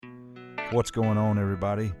What's going on,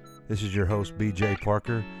 everybody? This is your host, BJ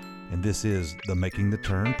Parker, and this is the Making the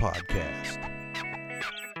Turn podcast.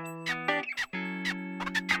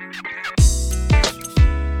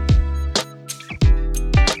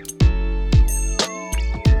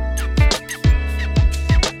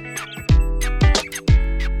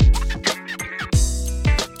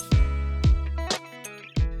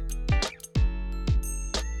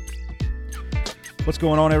 What's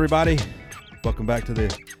going on, everybody? Welcome back to the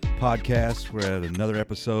podcast. We're at another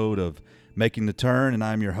episode of Making the Turn, and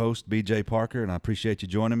I'm your host, BJ Parker, and I appreciate you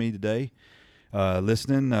joining me today,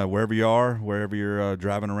 listening wherever you are, wherever you're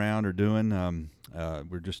driving around or doing.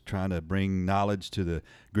 We're just trying to bring knowledge to the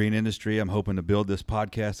green industry. I'm hoping to build this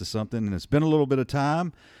podcast to something, and it's been a little bit of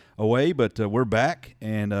time away, but we're back,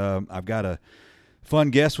 and I've got a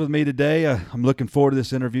fun guest with me today. I'm looking forward to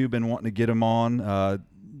this interview. Been wanting to get him on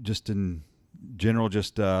just in general,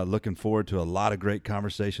 just looking forward to a lot of great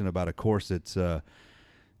conversation about a course that's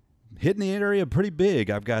hitting the area pretty big.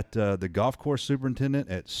 I've got the golf course superintendent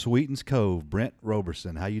at Sweetens Cove, Brent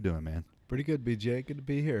Roberson. How you doing, man? Pretty good, BJ. Good to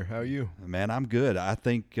be here. How are you? Man, I'm good. I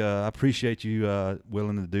think I appreciate you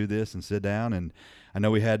willing to do this and sit down. And I know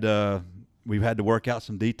we've had to work out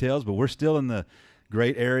some details, but we're still in the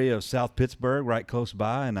great area of South Pittsburgh, right close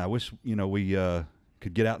by. And I wish we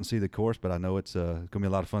could get out and see the course, but I know it's going to be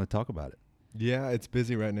a lot of fun to talk about it. Yeah, it's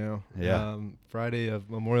busy right now. Yeah. Friday of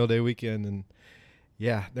Memorial Day weekend, and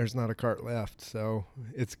yeah, there's not a cart left. So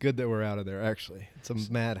it's good that we're out of there, actually. It's a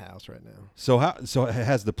madhouse right now. So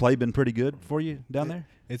has the play been pretty good for you down there?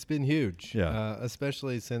 It's been huge, Yeah.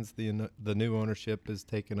 especially since the new ownership has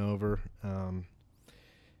taken over.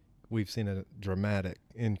 We've seen a dramatic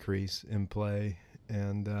increase in play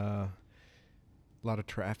and a lot of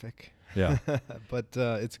traffic. Yeah. But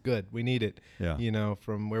it's good. We need it. Yeah.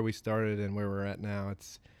 From where we started and where we're at now,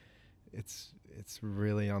 it's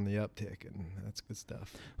really on the uptick, and that's good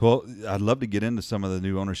stuff. Well, I'd love to get into some of the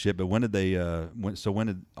new ownership, but when did when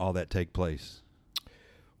did all that take place?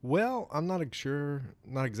 Well, I'm not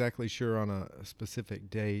exactly sure on a specific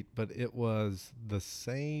date, but it was the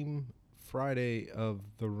same Friday of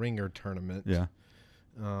the Ringer tournament. Yeah.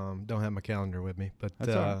 Don't have my calendar with me, but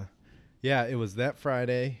That's all right. Yeah, it was that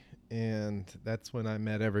Friday. And that's when I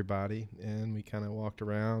met everybody, and we kind of walked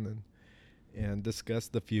around and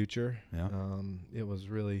discussed the future. Yeah. It was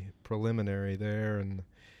really preliminary there, and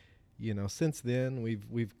since then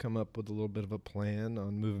we've come up with a little bit of a plan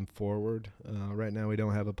on moving forward. Right now we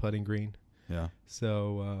don't have a putting green. Yeah.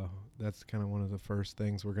 So that's kind of one of the first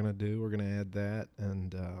things we're gonna do. We're gonna add that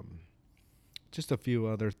and just a few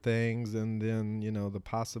other things, and then the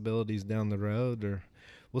possibilities down the road are.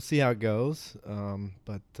 We'll see how it goes,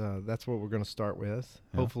 but that's what we're going to start with,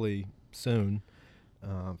 hopefully soon,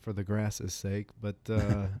 for the grass's sake. But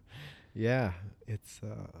yeah, it's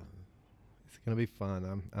going to be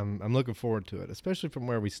fun. I'm looking forward to it, especially from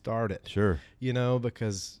where we started. Sure.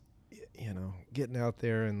 Because getting out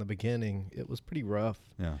there in the beginning, it was pretty rough.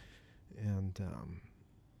 Yeah. And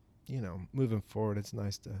moving forward, it's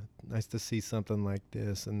nice to see something like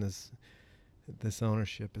this, and this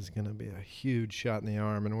ownership is going to be a huge shot in the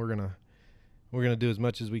arm, and we're gonna do as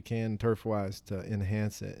much as we can turf-wise to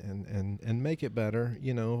enhance it and make it better.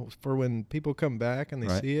 For when people come back and they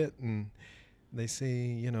Right. see it and they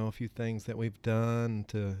see a few things that we've done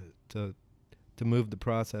to move the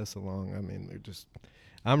process along. I mean,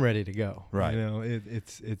 I'm ready to go. Right.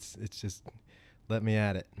 It's just let me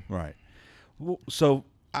at it. Right. Well, so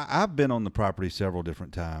I've been on the property several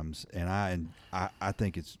different times, and I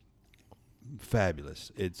think it's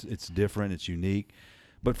fabulous. It's different. It's unique.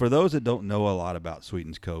 But for those that don't know a lot about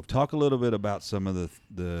Sweetens Cove, talk a little bit about some of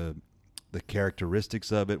the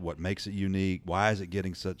characteristics of it. What makes it unique? Why is it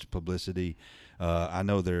getting such publicity? I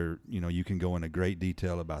know you can go into great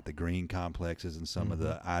detail about the green complexes and some of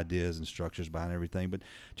the ideas and structures behind everything. But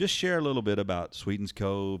just share a little bit about Sweetens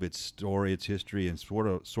Cove, its story, its history, and sort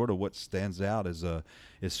of what stands out as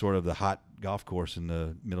sort of the hot golf course in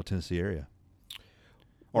the Middle Tennessee area.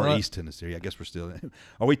 Or East Tennessee. I guess we're still in.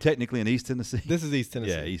 Are we technically in East Tennessee? This is East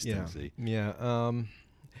Tennessee. Yeah, East Tennessee. Yeah.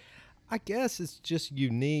 I guess it's just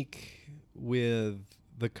unique with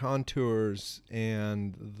the contours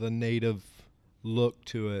and the native look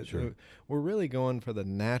to it. Sure. We're really going for the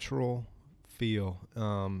natural feel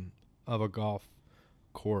of a golf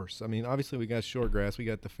course. I mean, obviously we got short grass, we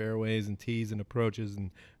got the fairways and tees and approaches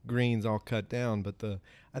and greens all cut down, but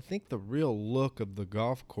I think the real look of the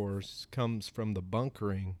golf course comes from the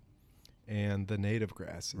bunkering and the native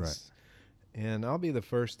grasses. Right. And I'll be the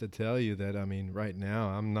first to tell you that, I mean, right now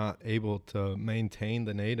I'm not able to maintain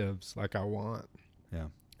the natives like I want. Yeah.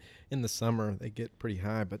 In the summer, they get pretty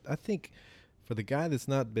high. But I think for the guy that's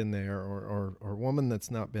not been there or woman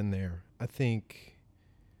that's not been there, I think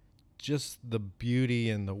just the beauty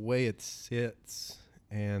and the way it sits,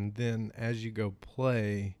 and then as you go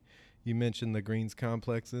play, you mentioned the greens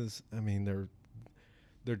complexes. I mean,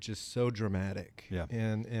 they're just so dramatic. Yeah.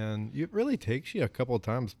 And it really takes you a couple of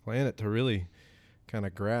times playing it to really kind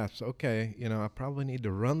of grasp, okay, I probably need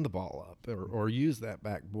to run the ball up or use that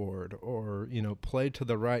backboard or, play to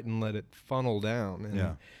the right and let it funnel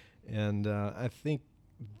down. And I think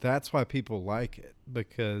that's why people like it,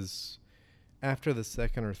 because after the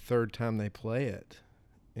second or third time they play it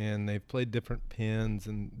and they've played different pins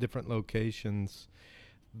and different locations,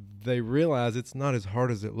 they realize it's not as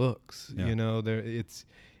hard as it looks. Yeah. It's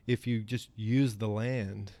if you just use the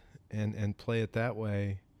land and play it that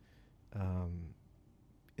way,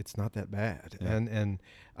 it's not that bad. Yeah. And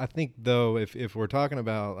I think though, if we're talking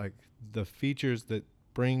about like the features that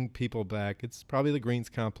bring people back, it's probably the greens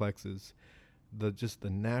complexes, the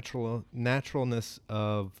naturalness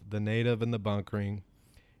of the native and the bunkering,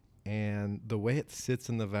 and the way it sits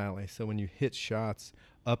in the valley. So when you hit shots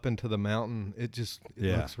up into the mountain, it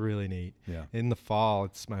looks really neat. Yeah. In the fall,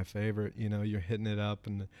 it's my favorite. You're hitting it up,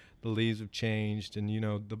 and the leaves have changed, and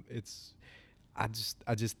I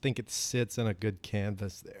just think it sits in a good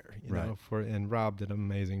canvas there. And Rob did an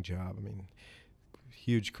amazing job. I mean,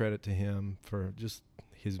 huge credit to him for just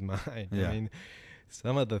his mind. Yeah. I mean,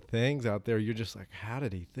 some of the things out there, you're just like, how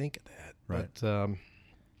did he think of that? Right. But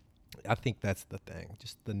I think that's the thing,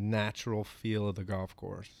 just the natural feel of the golf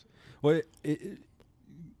course. Well,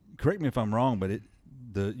 correct me if I'm wrong, but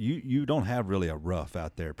you don't have really a rough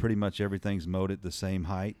out there. Pretty much everything's mowed at the same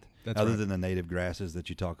height. That's other right. than the native grasses that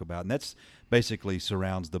you talk about. And that's basically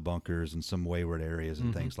surrounds the bunkers and some wayward areas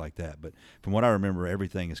and things like that. But from what I remember,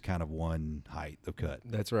 everything is kind of one height of cut.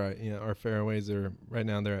 That's right. Our fairways are right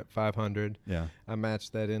now, they're at 500. Yeah. I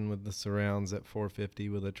matched that in with the surrounds at 450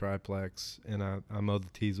 with a triplex, and I mowed the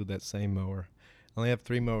tees with that same mower. I only have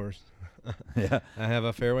 3 mowers. Yeah. I have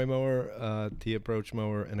a fairway mower, a tee approach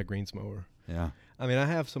mower, and a greens mower. Yeah. I mean, I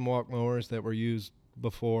have some walk mowers that were used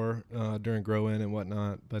before during grow-in and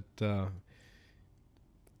whatnot, but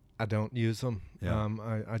I don't use them. Yeah.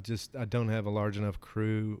 I don't have a large enough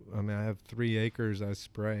crew. I mean, I have 3 acres I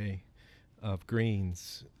spray of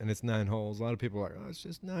greens, and it's 9 holes. A lot of people are like, oh, it's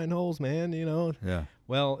just 9 holes, man, Yeah.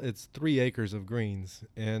 Well, it's 3 acres of greens,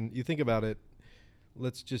 and you think about it,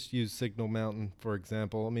 let's just use Signal Mountain, for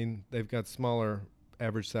example. I mean, they've got smaller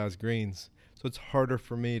average-sized greens, so it's harder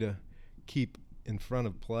for me to keep in front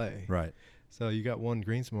of play. Right. So you got one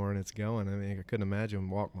greens mower and it's going. I mean, I couldn't imagine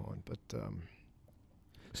walk mowing, but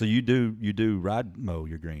So you do ride mow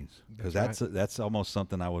your greens, because That's that's almost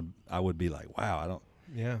something I would be like, wow, I don't.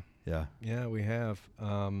 yeah, we have.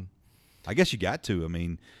 I guess you got to. I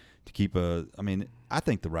mean, to keep I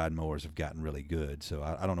think the ride mowers have gotten really good. So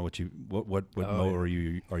I don't know what mower are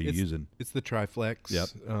you using? It's the Triflex. Yep.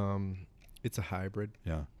 It's a hybrid.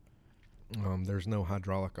 Yeah. There's no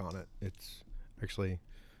hydraulic on it. It's actually,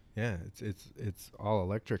 it's all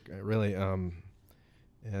electric, really.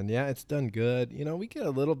 And yeah, it's done good. We get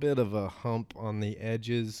a little bit of a hump on the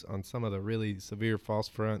edges on some of the really severe false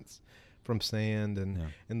fronts from sand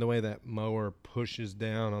and the way that mower pushes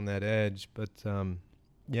down on that edge. But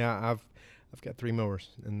I've got 3 mowers,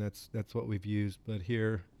 and that's what we've used. But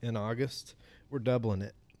here in August, we're doubling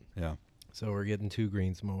it. Yeah. So we're getting 2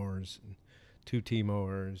 greens mowers, and 2 tee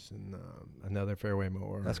mowers, and another fairway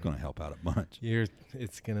mower. That's going to help out a bunch.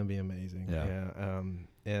 It's going to be amazing. Yeah.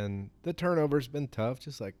 And the turnover's been tough,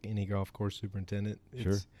 just like any golf course superintendent.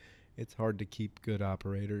 Sure. It's hard to keep good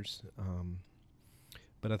operators.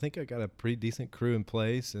 But I think I got a pretty decent crew in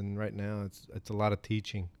place, and right now it's a lot of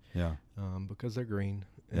teaching. Yeah. Because they're green.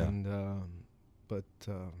 Yeah. And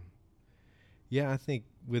I think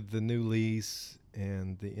with the new lease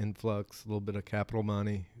and the influx, a little bit of capital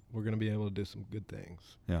money, we're going to be able to do some good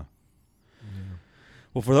things. Yeah.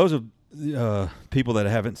 Well, for those of people that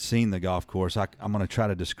haven't seen the golf course, I'm going to try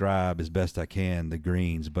to describe as best I can the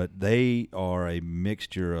greens, but they are a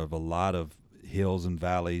mixture of a lot of hills and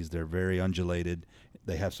valleys. They're very undulated.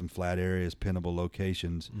 They have some flat areas, pinnable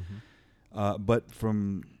locations. Mm-hmm. But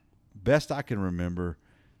from best I can remember,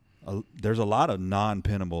 there's a lot of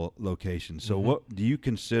non-pinnable locations. So what do you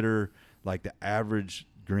consider like the average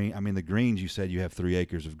green? I mean, the greens, you said you have 3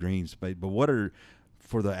 acres of greens, but what are,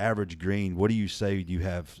 for the average green, what do you say you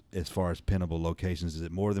have as far as pinnable locations? Is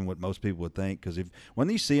it more than what most people would think? Because when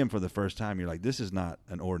you see them for the first time, you're like, this is not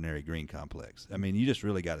an ordinary green complex. I mean, you just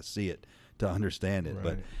really got to see it to understand it. Right.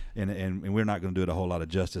 But and we're not going to do it a whole lot of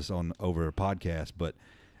justice over a podcast, but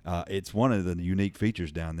it's one of the unique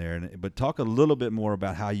features down there. But talk a little bit more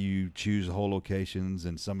about how you choose hole locations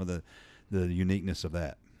and some of the the uniqueness of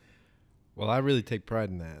that? Well, I really take pride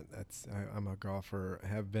in that. I'm a golfer,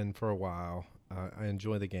 have been for a while. I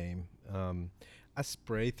enjoy the game. I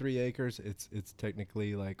spray 3 acres. It's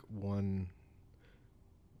technically like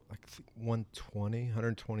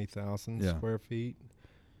 120,000 Yeah. square feet,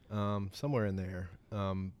 somewhere in there.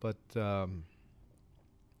 But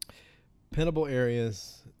pinnable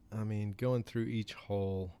areas, I mean, going through each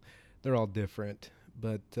hole, they're all different.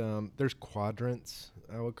 But there's quadrants,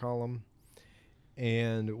 I would call them.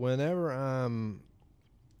 And whenever I'm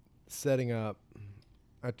setting up,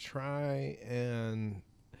 I try and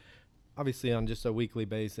obviously on just a weekly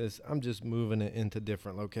basis, I'm just moving it into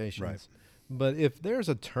different locations. Right. But if there's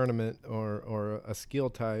a tournament or a skill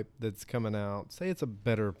type that's coming out, say it's a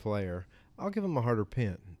better player, I'll give them a harder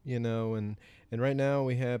pin, and right now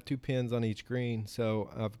we have 2 pins on each green, so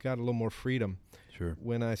I've got a little more freedom. Sure.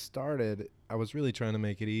 When I started, I was really trying to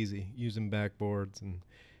make it easy, using backboards and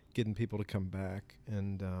getting people to come back.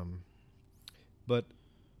 And but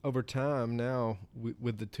over time now,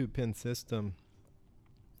 with the 2-pin system,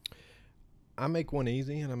 I make one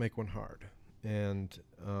easy and I make one hard. And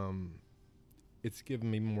it's given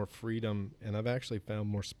me more freedom, and I've actually found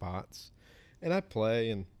more spots. And I play,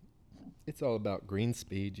 and it's all about green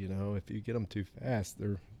speed. If you get them too fast,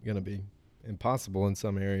 they're going to be impossible in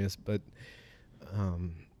some areas. But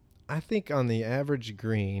I think on the average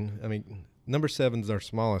green, I mean, number 7's our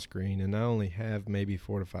smallest green, and I only have maybe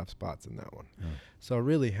 4 to 5 spots in that one. Oh. So I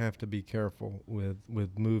really have to be careful with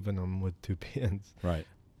moving them with 2 pins. Right.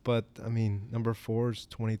 But, I mean, number 4 is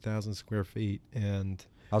 20,000 square feet, and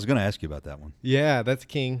I was going to ask you about that one. yeah, that's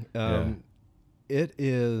king. Yeah. It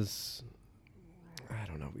is, I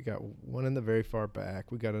don't know, we got one in the very far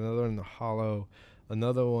back. We got another in the hollow,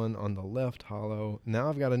 another one on the left hollow. Now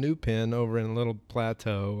I've got a new pin over in a little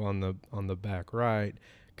plateau on the back right.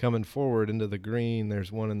 Coming forward into the green, there's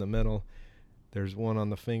one in the middle. There's one on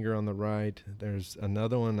the finger on the right. There's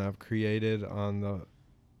another one I've created on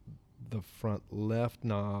the front left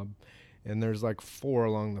knob. And there's like 4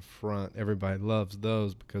 along the front. Everybody loves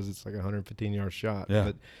those because it's like a 115-yard shot.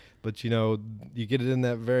 Yeah. But you get it in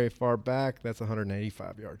that very far back, that's a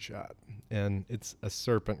 185-yard shot. And it's a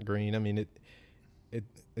serpent green. I mean,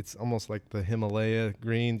 it's almost like the Himalaya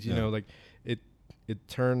greens, Yeah. like it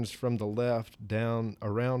turns from the left down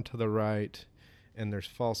around to the right, and there's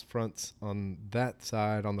false fronts on that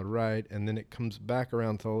side on the right, and then it comes back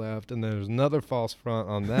around to the left, and there's another false front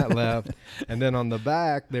on that left, and then on the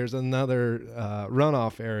back there's another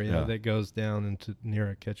runoff area Yeah. that goes down into near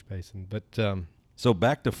a catch basin. But So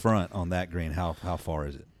back to front on that green, how far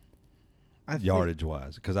is it I think, yardage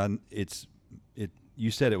wise? Because you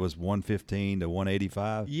said it was 115 to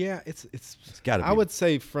 185. yeah, it's got to be. I would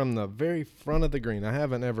say from the very front of the green. I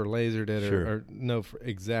haven't ever lasered it Sure. or know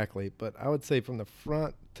exactly, but I would say from the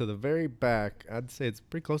front to the very back, I'd say it's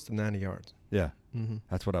pretty close to 90 yards. Yeah, Mm-hmm.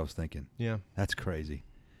 that's what I was thinking. Yeah. That's crazy.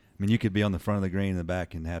 I mean, you could be on the front of the green in the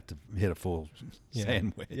back and have to hit a full Yeah.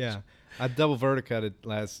 sandwich. Yeah. I double verticutted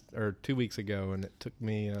 2 weeks ago, and it took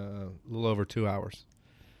me a little over 2 hours.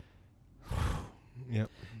 Yep.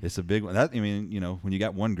 It's a big one. When you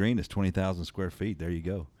got one green, it's 20,000 square feet. There you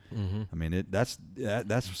go. Mm-hmm. I mean, that's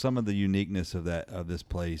some of the uniqueness of this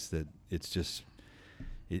place. That it's just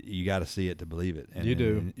you got to see it to believe it. You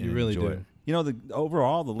do. And You really enjoy do. it. The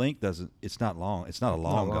overall the length doesn't. It's not long. It's not a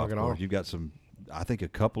long long golf at course. all. You've got some. I think a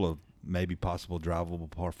couple of maybe possible drivable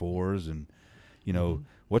par 4s, and Mhm.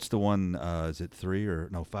 what's the one? Is it 3 or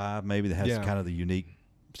 5? Maybe that has Yeah. kind of the unique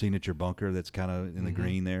signature bunker that's kind of in the Mhm.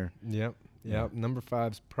 green there. Yep. Yeah. Yep. Number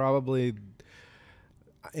 5's probably,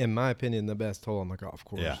 in my opinion, the best hole on the golf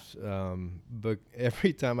course. Yeah. But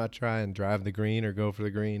every time I try and drive the green or go for the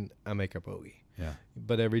green, I make a bogey. Yeah.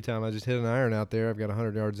 But every time I just hit an iron out there, I've got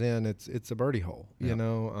 100 yards in. It's a birdie hole,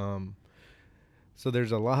 Yeah. So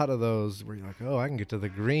there's a lot of those where you're like, oh, I can get to the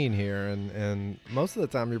green here, and most of the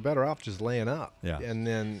time you're better off just laying up. Yeah. And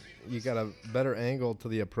then you got a better angle to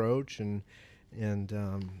the approach,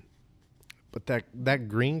 but that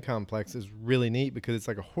green complex is really neat because it's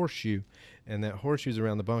like a horseshoe, and that horseshoe's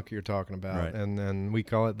around the bunker you're talking about, Right. and then we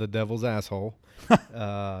call it the devil's asshole.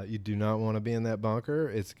 You do not want to be in that bunker.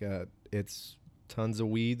 It's tons of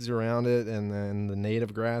weeds around it, and then the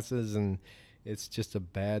native grasses, and it's just a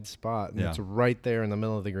bad spot. And Yeah. it's right there in the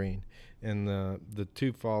middle of the green, and the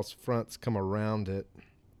 2 false fronts come around it.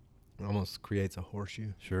 It almost creates a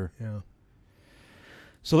horseshoe. Sure. Yeah.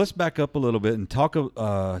 So let's back up a little bit and talk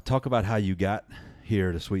about how you got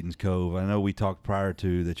here to Sweetens Cove. I know we talked prior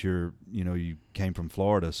to that you came from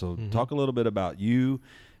Florida. So Mhm. talk a little bit about you,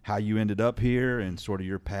 how you ended up here, and sort of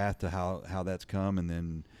your path to how that's come, and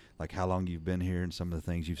then like how long you've been here and some of the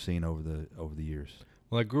things you've seen over the years.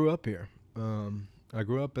 Well, I grew up here. I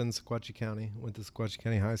grew up in Sequatchie County, went to Sequatchie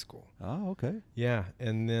County High School. Oh, okay. Yeah,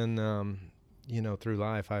 and then, through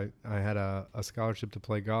life, I had a scholarship to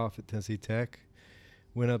play golf at Tennessee Tech.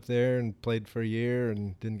 Went up there and played for a year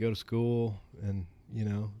and didn't go to school and,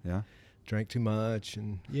 Yeah. drank too much.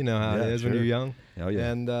 And you know how Yeah, it is when sure. you're young. Oh,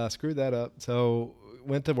 yeah. And screwed that up. So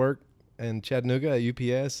went to work in Chattanooga at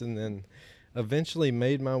UPS and then eventually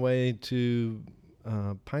made my way to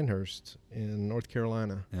Pinehurst in North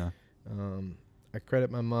Carolina. Yeah. I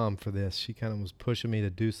credit my mom for this. She kind of was pushing me to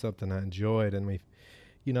do something I enjoyed. And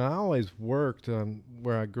I always worked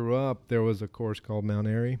where I grew up. There was a course called Mount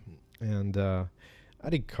Airy. And I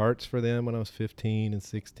did carts for them when I was 15 and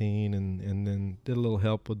 16 and then did a little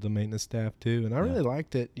help with the maintenance staff too. And I really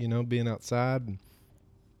liked it, being outside. And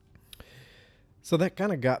so that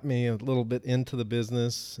kind of got me a little bit into the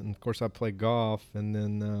business. And of course I played golf. And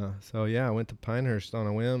then, I went to Pinehurst on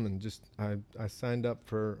a whim and just, I signed up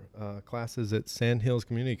for classes at Sand Hills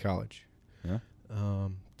Community College. Yeah.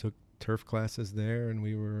 Took turf classes there and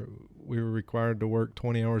we were required to work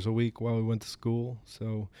 20 hours a week while we went to school.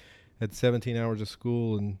 So had 17 hours of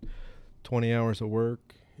school and 20 hours of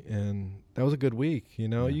work, and that was a good week.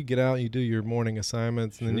 You get out, you do your morning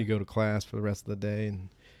assignments, and then you go to class for the rest of the day, and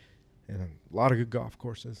a lot of good golf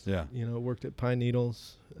courses. Yeah. Worked at Pine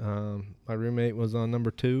Needles. My roommate was on number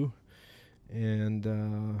 2, and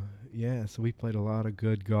so we played a lot of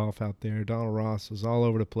good golf out there. Donald Ross was all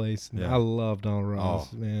over the place, and Yeah. I love Donald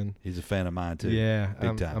Ross, man. He's a fan of mine too. Yeah,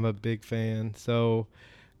 Big time. I'm a big fan. So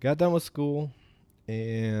got done with school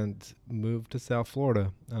and moved to South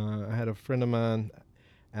Florida. I had a friend of mine,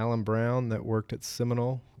 Alan Brown, that worked at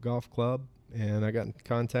Seminole Golf Club, and I got in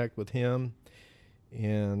contact with him,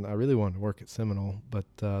 and I really wanted to work at Seminole, but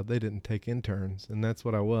they didn't take interns, and that's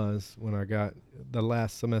what I was when I got the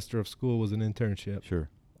last semester of school was an internship. Sure.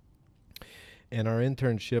 And our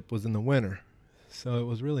internship was in the winter, so it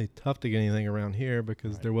was really tough to get anything around here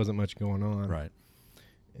because there wasn't much going on. Right.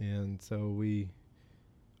 And so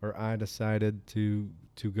I decided to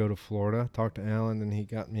go to Florida, talk to Alan, and he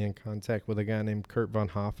got me in contact with a guy named Kurt Von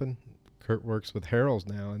Hoffen. Kurt works with Harold's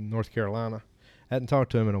now in North Carolina. I hadn't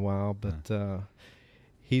talked to him in a while, but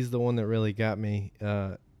he's the one that really got me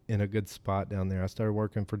in a good spot down there. I started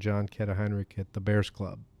working for John Ketaheinrich at the Bears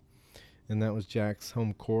Club, and that was Jack's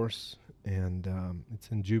home course, and it's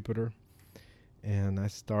in Jupiter. And I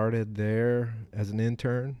started there as an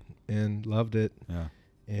intern and loved it. Yeah.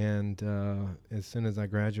 And as soon as I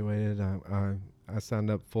graduated, I signed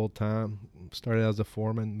up full time, started as a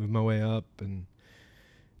foreman, moved my way up, and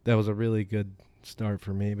that was a really good start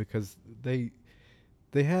for me because they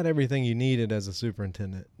had everything you needed as a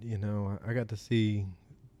superintendent. I got to see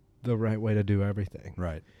the right way to do everything.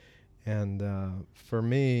 Right. And for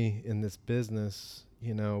me in this business,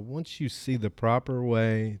 once you see the proper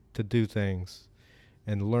way to do things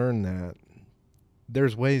and learn that,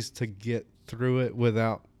 there's ways to get through it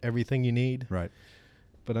without everything you need. Right.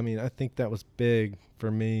 But I think that was big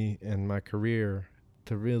for me in my career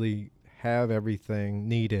to really have everything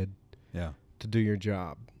needed to do your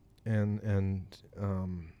job. And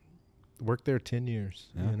worked there 10 years,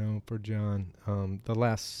 for John. The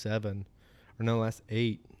last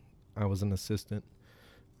 8, I was an assistant.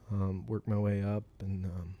 Worked my way up, and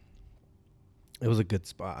it was a good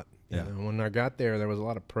spot. When I got there was a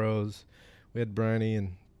lot of pros. We had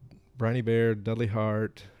Briney Baird, Dudley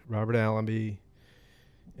Hart, Robert Allenby,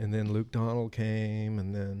 and then Luke Donald came,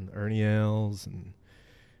 and then Ernie Els, and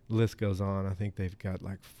the list goes on. I think they've got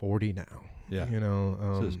like 40 now. Yeah.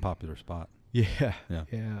 So it's a popular spot. Yeah. Yeah.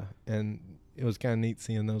 Yeah. And it was kind of neat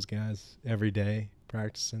seeing those guys every day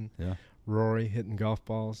practicing. Yeah. Rory hitting golf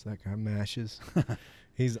balls. That guy mashes.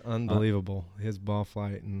 He's unbelievable. His ball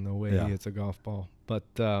flight and the way he hits a golf ball. But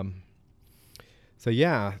 10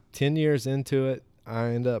 years into it, I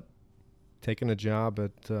end up taking a job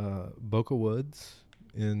at Boca Woods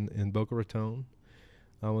in Boca Raton.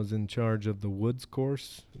 I was in charge of the Woods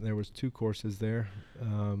course. There was 2 courses there,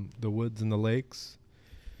 the Woods and the Lakes.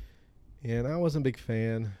 And I wasn't a big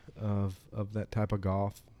fan of that type of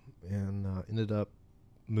golf, and ended up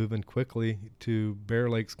moving quickly to Bear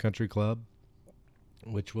Lakes Country Club,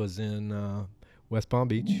 which was in West Palm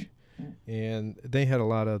Beach. And they had a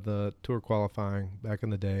lot of the tour qualifying back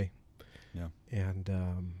in the day. Yeah. And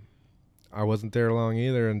I wasn't there long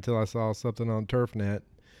either until I saw something on TurfNet,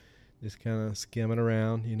 just kind of skimming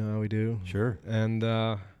around, how we do. Sure. And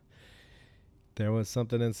there was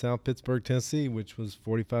something in South Pittsburgh, Tennessee, which was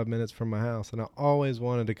 45 minutes from my house. And I always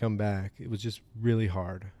wanted to come back. It was just really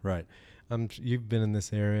hard. Right. You've been in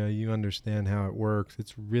this area. You understand how it works.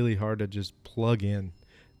 It's really hard to just plug in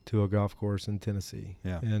to a golf course in Tennessee.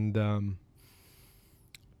 Yeah. And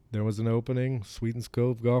there was an opening, Sweetens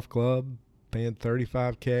Cove Golf Club, paying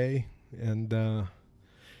 $35K, and I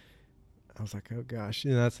was like, oh gosh,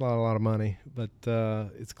 that's a lot of money, but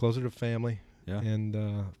it's closer to family and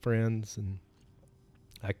friends, and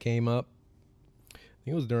I came up. I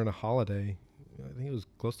think it was during a holiday. I think it was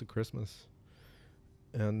close to Christmas,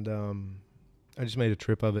 and I just made a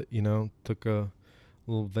trip of it. Took a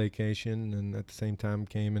little vacation, and at the same time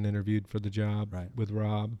came and interviewed for the job with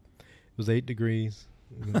Rob. It was 8 degrees,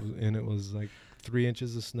 and it was like 3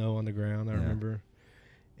 inches of snow on the ground, I remember.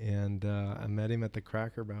 And I met him at the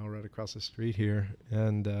Cracker Barrel right across the street here,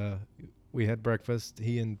 and we had breakfast,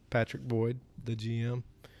 he and Patrick Boyd, the GM,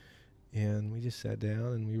 and we just sat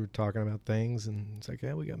down and we were talking about things, and it's like,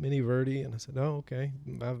 yeah, we got Mini Verde, and I said, oh, okay,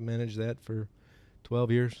 I've managed that for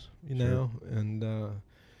 12 years, and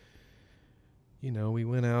we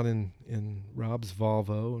went out in Rob's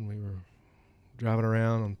Volvo, and we were driving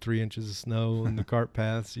around on 3 inches of snow in the cart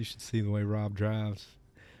paths. You should see the way Rob drives.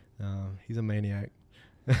 He's a maniac.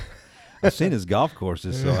 I've seen his golf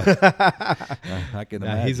courses, so I can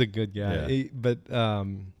imagine. He's a good guy. Yeah.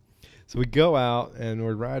 So we go out and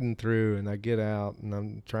we're riding through, and I get out and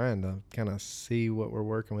I'm trying to kind of see what we're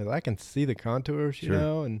working with. I can see the contours, you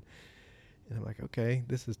know, and I'm like, okay,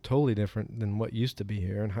 this is totally different than what used to be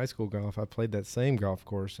here. In high school golf, I played that same golf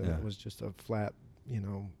course, and it was just a flat,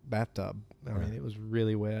 bathtub. I mean, it was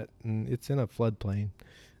really wet, and it's in a floodplain.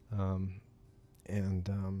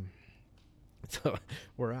 So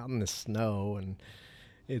we're out in the snow, and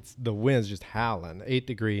the wind's just howling, 8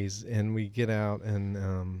 degrees, and we get out,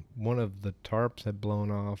 and one of the tarps had blown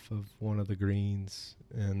off of one of the greens,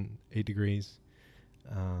 and 8 degrees.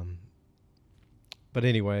 But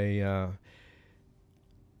anyway,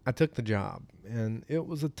 I took the job, and it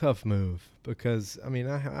was a tough move because, I mean,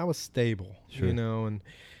 I was stable, and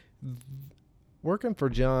working for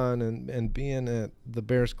John and being at the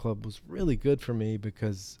Bears Club was really good for me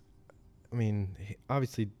because, I mean,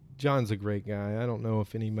 obviously John's a great guy. I don't know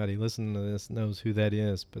if anybody listening to this knows who that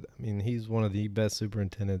is, but I mean, he's one of the best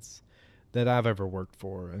superintendents that I've ever worked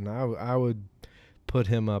for, and I would put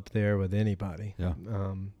him up there with anybody. Yeah.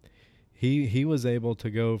 He was able to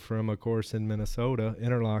go from a course in Minnesota,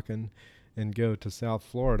 Interlaken, and go to South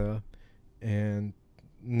Florida and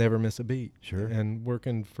never miss a beat. Sure. And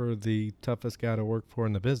working for the toughest guy to work for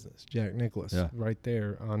in the business, Jack Nicklaus, right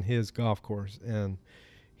there on his golf course. And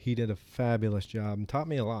he did a fabulous job and taught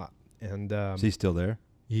me a lot. And is he still there?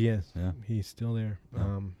 Yes. Yeah. He's still there.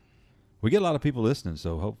 Yeah. We get a lot of people listening,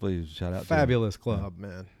 so hopefully shout out fabulous to club,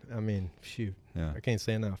 man. I mean, shoot. Yeah. I can't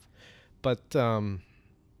say enough. But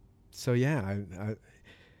so yeah,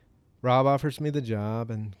 Rob offers me the job,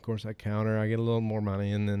 and of course I counter. I get a little more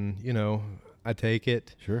money, and then I take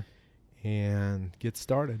it. Sure. And get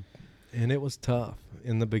started. And it was tough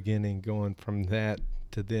in the beginning, going from that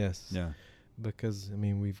to this. Yeah. Because I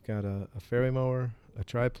mean, we've got a fairway mower, a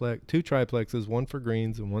triplex, 2 triplexes, one for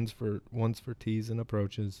greens and one's for tees and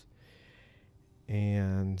approaches.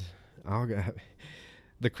 And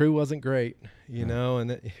the crew wasn't great,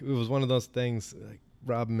 and it was one of those things like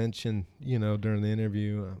Rob mentioned, during the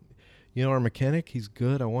interview. Our mechanic, he's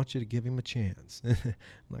good. I want you to give him a chance. I'm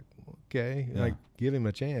like, okay, like give him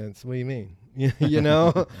a chance. What do you mean?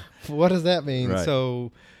 What does that mean? Right.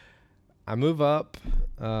 So I move up,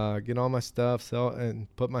 get all my stuff, sell,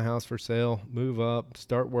 and put my house for sale, move up,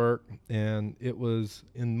 start work. And it was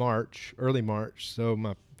in March, early March.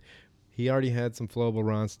 So he already had some flowable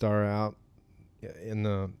Ronstar out in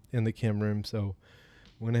the chem room. So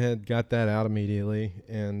went ahead, got that out immediately.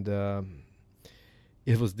 And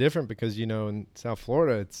it was different because, in South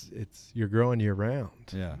Florida, it's you're growing year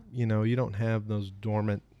round. Yeah. You don't have those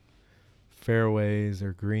dormant fairways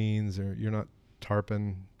or greens, or you're not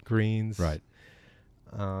tarping greens. Right.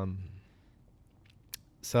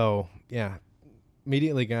 So yeah,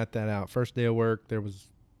 immediately got that out. First day of work, there was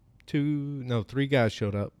 3 guys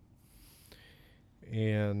showed up.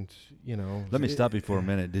 And let me stop you for a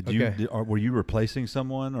minute. Were you replacing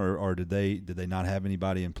someone, or did they not have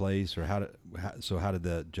anybody in place, or how did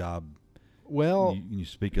the job? Well, can you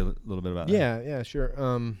speak a little bit about that? Yeah, sure.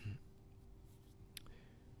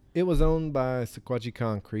 It was owned by Sequatchie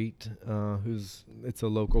Concrete, it's a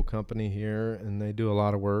local company here, and they do a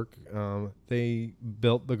lot of work. They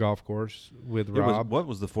built the golf course with Rob. What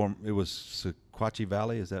was the form? It was Sequatchie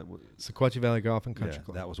Valley. Is that what? Sequatchie Valley Golf and Country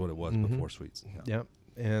Club. That was what it was before Sweets. Yep.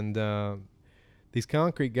 And these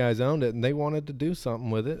concrete guys owned it, and they wanted to do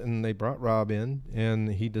something with it, and they brought Rob in, and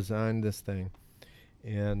he designed this thing.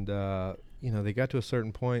 And they got to a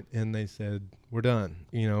certain point, and they said, "We're done.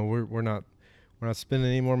 We're not spending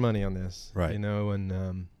any more money on this." Right.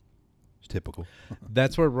 And It's typical.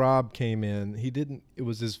 That's where Rob came in. He didn't. It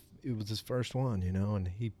was his first one, and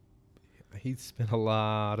he spent a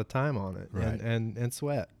lot of time on it, Right. and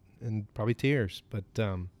sweat and probably tears. But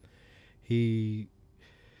he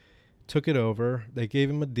took it over. They gave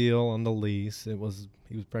him a deal on the lease. He was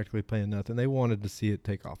practically paying nothing. They wanted to see it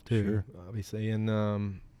take off too, Sure. obviously.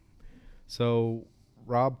 And so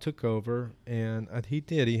Rob took over, and he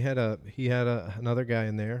did. He had another guy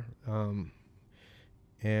in there,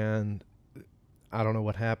 and I don't know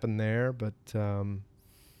what happened there, but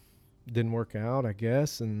didn't work out, I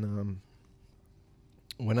guess. And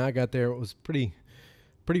when I got there, it was pretty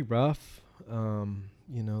rough.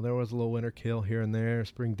 There was a little winter kill here and there,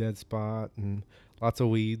 spring dead spot, and lots of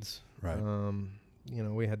weeds. Right.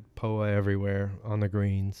 We had POA everywhere on the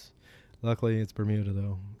greens. Luckily, it's Bermuda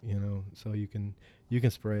though, so you can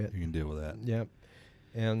spray it. You can deal with that. Yep.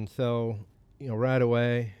 And so, right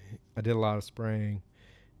away, I did a lot of spraying,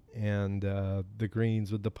 and the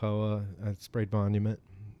greens with the POA, I sprayed Monument,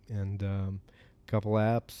 and a couple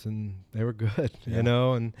apps, and they were good, Yeah.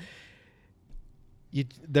 And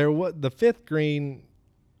the fifth green,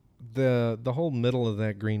 the whole middle of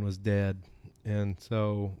that green was dead, and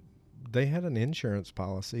so they had an insurance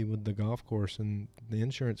policy with the golf course, and the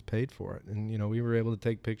insurance paid for it. And we were able to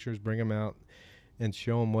take pictures, bring them out, and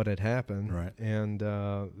show them what had happened. Right. And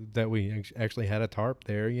that we actually had a tarp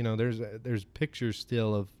there. There's pictures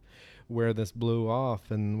still of where this blew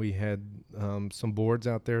off, and we had some boards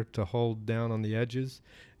out there to hold down on the edges,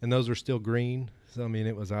 and those were still green. So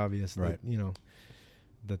it was obvious Right. that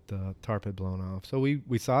that the tarp had blown off. So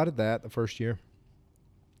we sodded that the first year,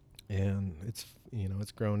 and it's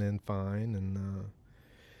grown in fine. And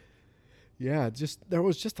there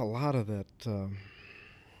was just a lot of that.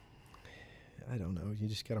 I don't know. You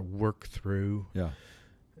just got to work through. Yeah.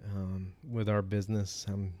 With our business,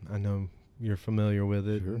 I know you're familiar with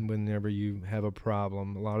it. Sure. And whenever you have a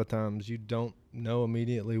problem, a lot of times you don't know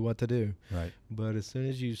immediately what to do. Right. But as soon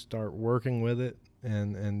as you start working with it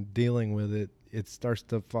and dealing with it, it starts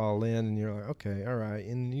to fall in, and you're like, okay, all right.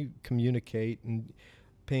 And you communicate and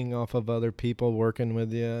ping off of other people working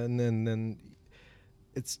with you, and then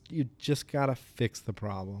you just got to fix the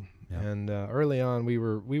problem. Yeah. And early on, we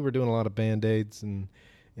were doing a lot of Band-Aids and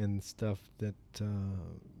stuff that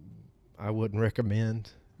I wouldn't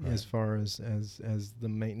recommend. Right. As far as the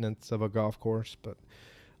maintenance of a golf course. But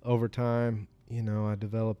over time, I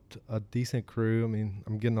developed a decent crew.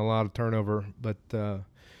 I'm getting a lot of turnover, but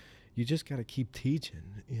you just got to keep teaching,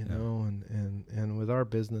 and with our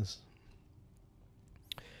business,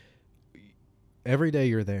 every day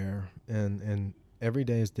you're there, and every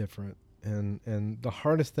day is different. And the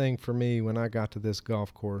hardest thing for me when I got to this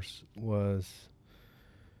golf course was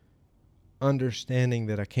understanding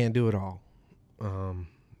that I can't do it all.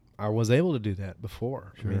 I was able to do that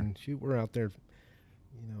before. Sure. We're out there,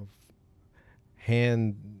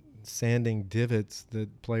 hand sanding divots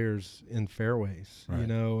that players in fairways, Right.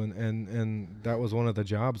 and that was one of the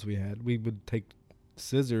jobs we had. We would take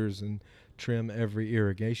scissors and trim every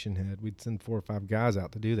irrigation head. We'd send 4 or 5 guys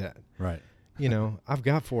out to do that. Right. I've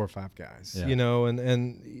got 4 or 5 guys, Yeah.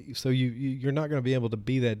 and so you're not going to be able to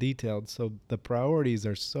be that detailed. So the priorities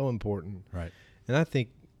are so important. Right. And I think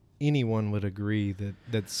anyone would agree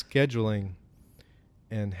that scheduling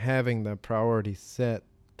and having the priority set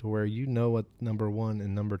to where what number 1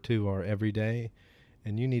 and number 2 are every day,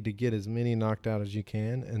 and you need to get as many knocked out as you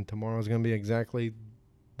can, and tomorrow's going to be exactly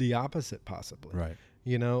the opposite possibly. Right.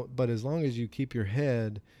 But as long as you keep your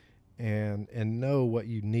head and know what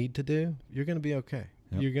you need to do, you're going to be okay.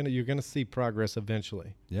 Yep. You're going to see progress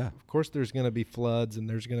eventually. Yeah. Of course, there's going to be floods, and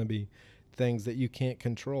there's going to be things that you can't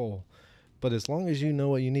control. But as long as you know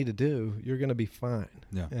what you need to do, you're going to be fine.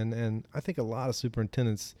 Yeah. And I think a lot of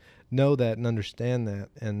superintendents know that and understand that.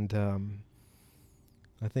 And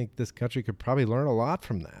I think this country could probably learn a lot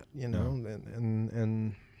from that,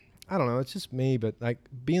 and I don't know, it's just me, but like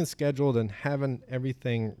being scheduled and having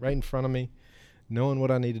everything right in front of me, knowing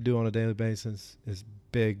what I need to do on a daily basis is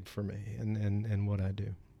big for me and what I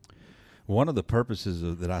do. One of the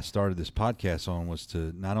purposes that I started this podcast on was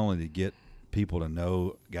to not only to get people to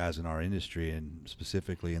know guys in our industry and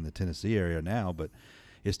specifically in the Tennessee area now, but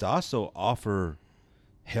it's to also offer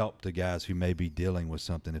help to guys who may be dealing with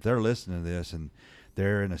something. If they're listening to this and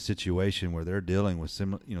they're in a situation where they're dealing with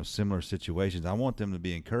similar situations, I want them to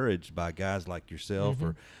be encouraged by guys like yourself Mm-hmm.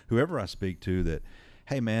 or whoever I speak to that,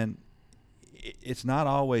 hey man, it's not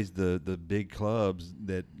always the big clubs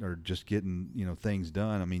that are just getting things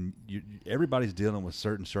done. I mean, everybody's dealing with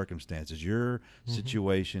certain circumstances. Your Mm-hmm.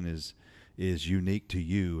 situation is unique to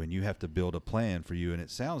you, and you have to build a plan for you. And it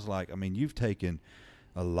sounds like, you've taken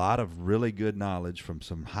a lot of really good knowledge from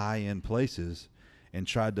some high-end places and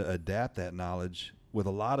tried to adapt that knowledge with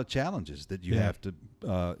a lot of challenges that you have to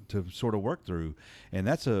sort of work through. And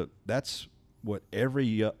that's what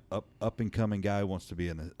every up and coming guy who wants to be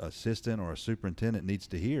an assistant or a superintendent needs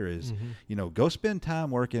to hear is, go spend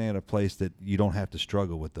time working at a place that you don't have to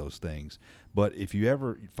struggle with those things. But if you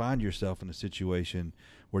ever find yourself in a situation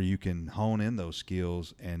where you can hone in those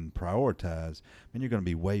skills and prioritize, then you're going to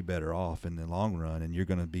be way better off in the long run, and you're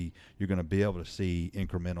going to be able to see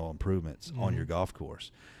incremental improvements on your golf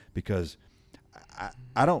course. Because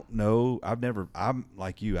I don't know, I'm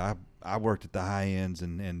like you, I worked at the high ends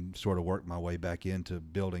and sort of worked my way back into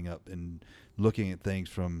building up and looking at things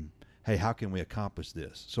from, hey, how can we accomplish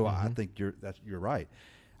this? So I think you're right.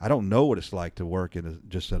 I don't know what it's like to work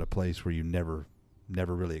just at a place where you never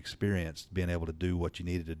really experienced being able to do what you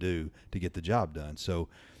needed to do to get the job done. So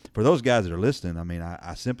for those guys that are listening, I mean,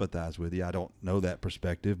 I sympathize with you. I don't know that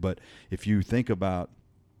perspective, but if you think about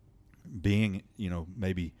being,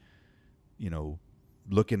 maybe,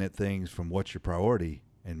 looking at things from what's your priority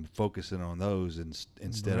and focusing on those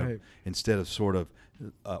instead of sort of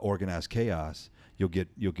organized chaos,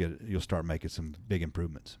 you'll start making some big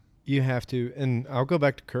improvements. You have to, and I'll go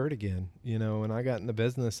back to Kurt again. When I got in the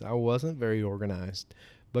business, I wasn't very organized,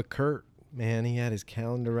 but Kurt, man, he had his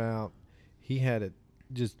calendar out. He had it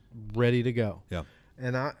just ready to go. Yeah.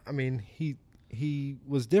 And I mean, he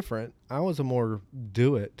was different. I was a more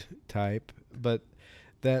do it type, but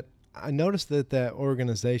that I noticed that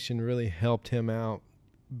organization really helped him out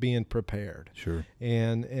being prepared. Sure.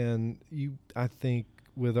 And I think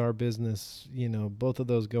with our business, both of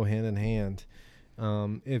those go hand in hand.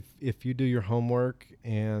 If you do your homework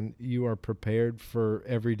and you are prepared for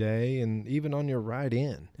every day, and even on your ride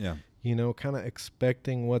in, kind of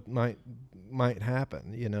expecting what might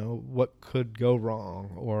happen, what could go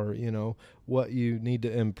wrong, or what you need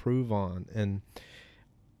to improve on. And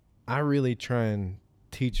I really try and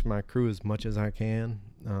teach my crew as much as I can.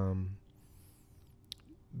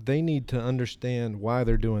 They need to understand why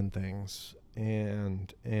they're doing things,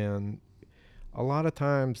 and a lot of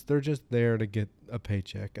times they're just there to get a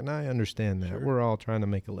paycheck, and I understand that. Sure. We're all trying to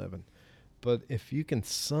make a living. But if you can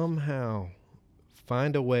somehow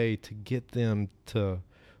find a way to get them to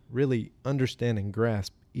really understand and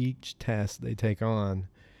grasp each task they take on,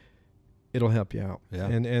 it'll help you out. Yeah.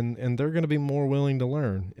 And they're going to be more willing to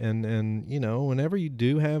learn. And whenever you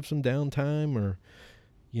do have some downtime, or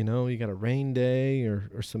you got a rain day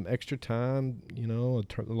or some extra time,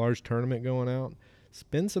 a large tournament going out,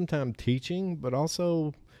 spend some time teaching, but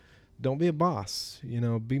also don't be a boss,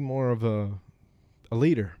 be more of a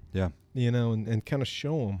leader. Yeah. And kind of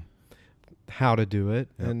show them how to do it.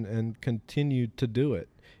 Yep. and continue to do it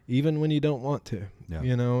even when you don't want to. Yeah.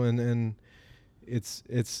 And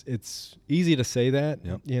it's easy to say that.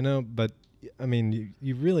 Yep. But I mean,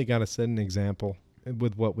 you really got to set an example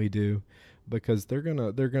with what we do, because they're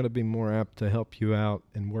gonna be more apt to help you out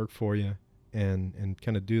and work for you and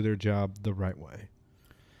kind of do their job the right way.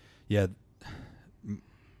 Yeah,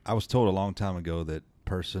 I was told a long time ago that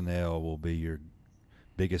personnel will be your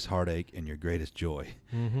biggest heartache and your greatest joy,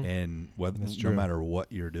 and no matter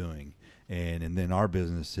what you're doing. And in our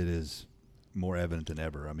business, it is more evident than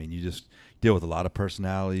ever. I mean, you just deal with a lot of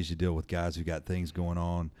personalities. You deal with guys who got things going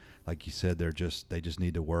on. Like you said, they just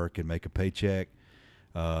need to work and make a paycheck.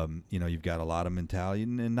 You've got a lot of mentality,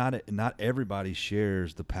 and not everybody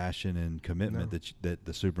shares the passion and commitment that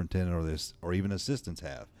the superintendent or even assistants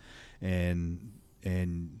have. And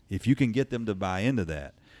if you can get them to buy into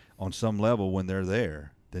that on some level when they're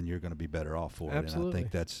there, then you're going to be better off for Absolutely. it.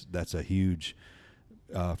 And I think that's a huge,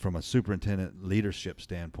 from a superintendent leadership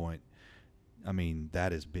standpoint, I mean,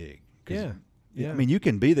 that is big. Yeah. I mean, you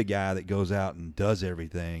can be the guy that goes out and does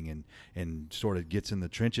everything and sort of gets in the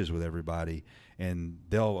trenches with everybody, and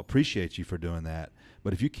they'll appreciate you for doing that.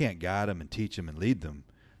 But if you can't guide them and teach them and lead them,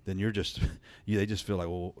 then they just feel like,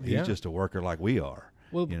 well, he's just a worker like we are.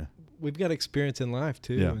 Well, we've got experience in life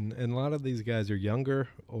too, and a lot of these guys are younger,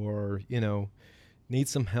 or need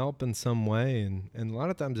some help in some way, and a lot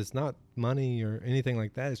of times it's not money or anything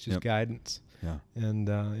like that. It's just guidance. Yeah. And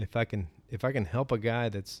if I can help a guy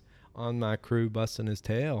that's on my crew busting his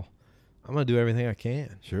tail, I'm gonna do everything I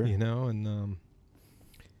can. Sure. And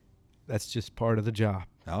that's just part of the job.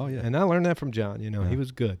 Oh yeah. And I learned that from John. He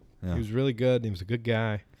was good. Yeah. He was really good. He was a good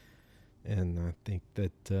guy, and I think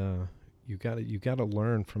that you got to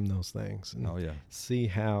learn from those things. And see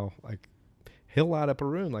how, like, he'll light up a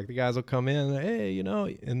room. Like, the guys will come in, hey,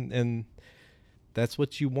 and that's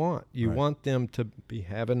what you want. You want them to be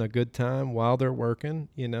having a good time while they're working,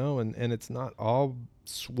 and it's not all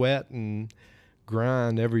sweat and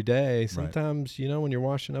grind every day. Sometimes, you know, when you're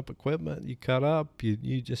washing up equipment, you cut up,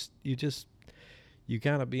 you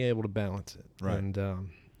got to be able to balance it. Right. And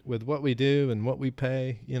with what we do and what we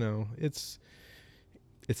pay, you know, it's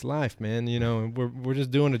life, man. You know, and we're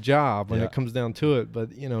just doing a job when it comes down to it.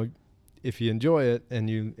 But, you know, if you enjoy it and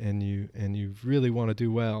you really want to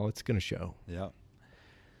do well, it's going to show. Yeah.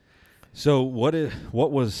 So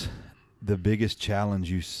what was the biggest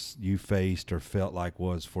challenge you faced or felt like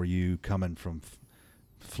was for you coming from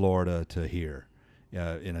Florida to here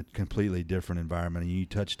in a completely different environment? And you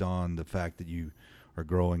touched on the fact that you are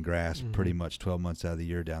growing grass pretty much 12 months out of the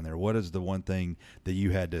year down there. What is the one thing that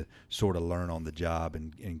you had to sort of learn on the job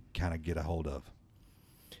and kind of get a hold of?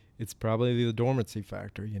 It's probably the dormancy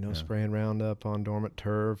factor, you know, spraying Roundup on dormant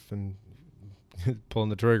turf and pulling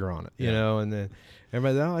the trigger on it, you know, and then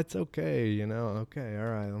everybody's, oh, it's okay, you know, okay, all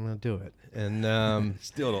right, I'm going to do it. And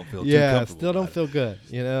still don't feel too comfortable. Still don't feel good.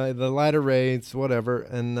 You know, the lighter rates, whatever.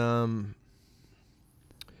 And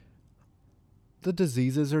the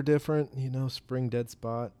diseases are different. You know, spring dead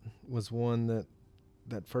spot was one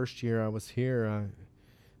that first year I was here,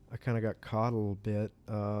 I kind of got caught a little bit.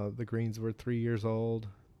 The greens were 3 years old.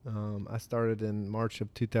 I started in March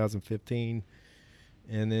of 2015.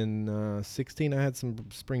 And then 16, I had some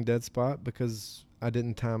spring dead spot because I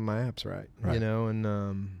didn't time my apps right. You know, and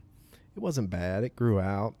it wasn't bad. It grew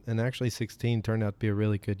out. And actually 16 turned out to be a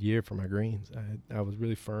really good year for my greens. I was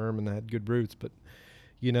really firm and I had good roots. But,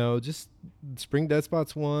 you know, just spring dead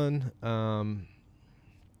spot's one.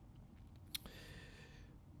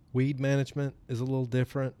 Weed management is a little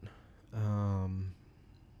different.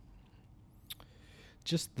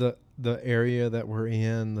 Just the area that we're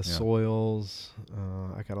in, the soils.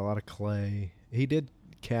 I got a lot of clay. He did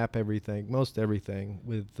cap everything, most everything,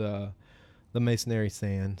 with the masonry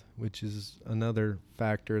sand, which is another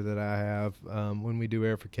factor that I have. When we do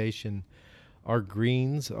aerification, our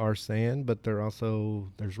greens are sand, but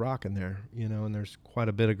there's rock in there, you know, and there's quite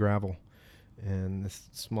a bit of gravel. And this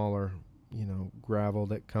smaller, you know, gravel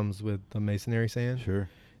that comes with the masonry sand. Sure.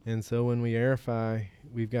 And so when we aerify,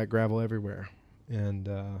 we've got gravel everywhere. And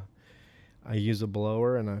I use a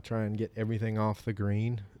blower and I try and get everything off the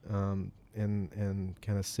green and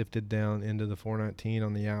kind of sift it down into the 419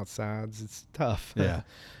 on the outsides. It's tough. Yeah.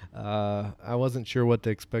 I wasn't sure what to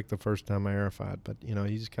expect the first time I aerified, but, you know,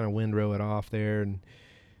 you just kind of windrow it off there and,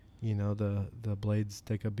 you know, the blades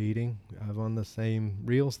take a beating. I've on the same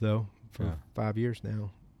reels, though, for 5 years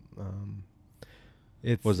now.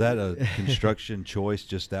 Was that a construction choice,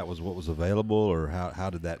 just that was what was available, or how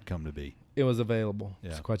did that come to be? It was available.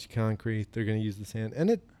 Yeah. Sequatchie Concrete, they're going to use the sand.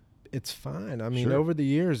 And it's fine. I mean, over the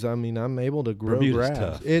years, I mean, I'm able to grow Bermuda's grass.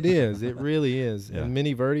 Tough. It is. It really is. Yeah. And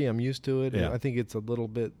Mini Verde, I'm used to it. Yeah. I think it's a little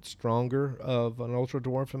bit stronger of an Ultra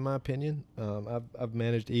Dwarf, in my opinion. I've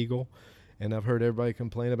managed Eagle, and I've heard everybody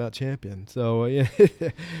complain about Champion. So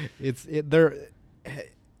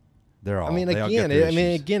they're all. I mean,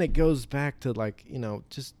 again, it goes back to, like, you know,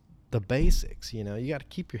 just the basics. You know, you got to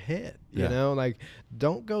keep your head. You know, like,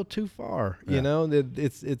 don't go too far. Yeah. You know,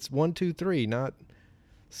 it's 1, 2, 3, not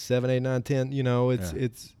 7, 8, 9, 10. You know,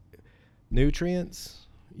 it's nutrients.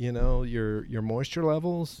 You know, your moisture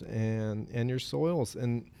levels and your soils,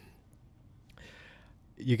 and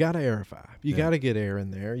you got to aerify. You got to get air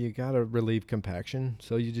in there. You got to relieve compaction.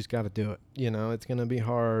 So you just got to do it. You know, it's going to be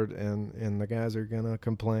hard, and the guys are going to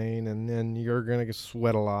complain, and then you're going to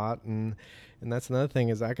sweat a lot. And that's another thing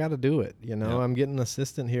is I got to do it. You know, I'm getting an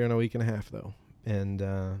assistant here in a week and a half, though. And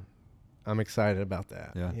I'm excited about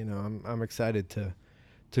that. Yeah. You know, I'm excited to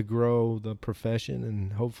grow the profession,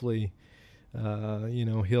 and hopefully, you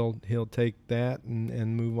know, he'll take that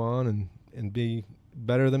and move on and be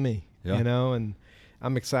better than me. Yeah. You know, and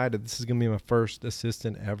I'm excited. This is going to be my first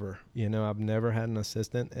assistant ever. You know, I've never had an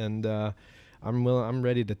assistant, and I'm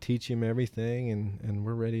ready to teach him everything, and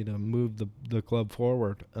we're ready to move the club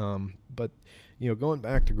forward. But, you know, going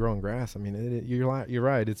back to growing grass, I mean, you're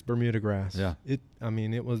right. It's Bermuda grass. Yeah.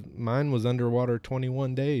 Mine was underwater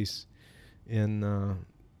 21 days in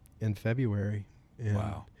February. And,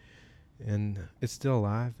 wow. And it's still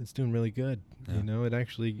alive. It's doing really good. Yeah. You know, it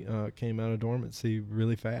actually came out of dormancy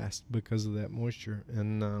really fast because of that moisture.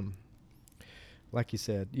 And like you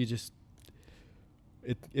said,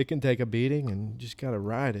 it can take a beating, and you just got to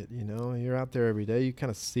ride it. You know, you're out there every day. You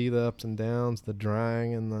kind of see the ups and downs, the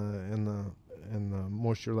drying and the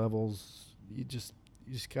moisture levels. You just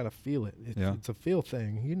got to feel it. It's a feel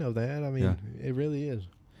thing. You know that. I mean, it really is.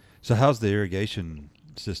 So how's the irrigation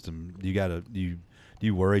system? Do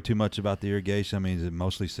you worry too much about the irrigation? I mean, is it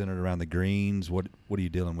mostly centered around the greens? What are you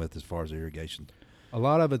dealing with as far as irrigation? A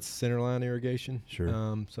lot of it's centerline irrigation. Sure.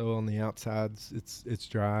 So on the outsides, it's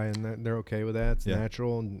dry, and they're okay with that. It's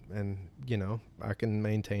natural, and I can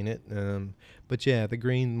maintain it. But yeah, the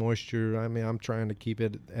green moisture. I mean, I'm trying to keep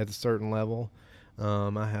it at a certain level.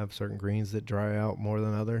 I have certain greens that dry out more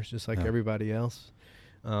than others, just like everybody else.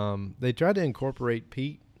 They tried to incorporate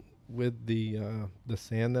peat with the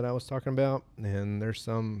sand that I was talking about, and there's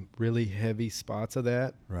some really heavy spots of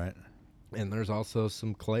that. Right. And there's also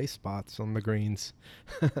some clay spots on the greens.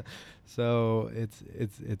 So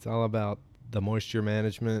it's all about the moisture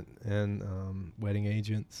management and wetting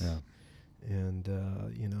agents. Yeah. And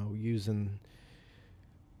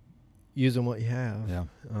using what you have. Yeah.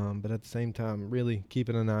 But at the same time, really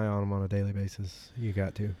keeping an eye on them on a daily basis. You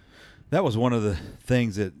got to. That was one of the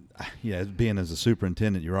things that, being as a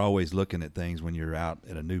superintendent, you're always looking at things when you're out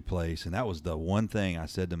at a new place. And that was the one thing I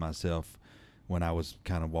said to myself when I was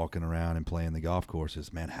kind of walking around and playing the golf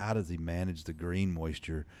courses. Man, how does he manage the green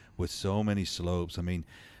moisture with so many slopes? I mean,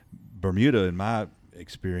 Bermuda, in my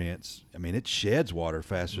experience, I mean, it sheds water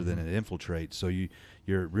faster than it infiltrates. So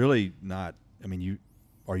you're really not, I mean,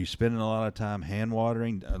 are you spending a lot of time hand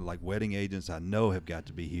watering? Like wetting agents, I know have got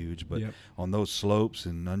to be huge, but on those slopes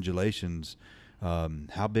and undulations,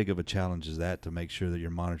 how big of a challenge is that to make sure that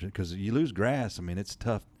you're monitoring? Because you lose grass, I mean, it's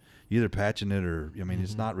tough. You're either patching it or, I mean,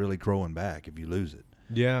 it's not really growing back if you lose it.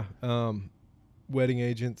 Yeah. Wetting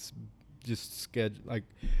agents, just schedule. Like,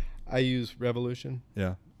 I use Revolution.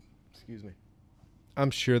 Yeah. Excuse me. I'm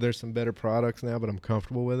sure there's some better products now, but I'm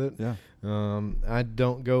comfortable with it. Yeah. I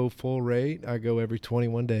don't go full rate. I go every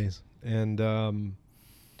 21 days. And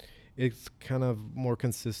it's kind of more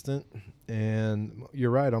consistent. And you're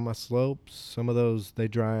right, on my slopes, some of those, they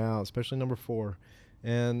dry out, especially number 4.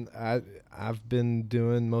 And I've been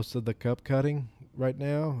doing most of the cup cutting right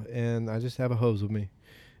now, and I just have a hose with me.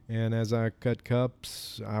 And as I cut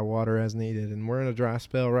cups, I water as needed. And we're in a dry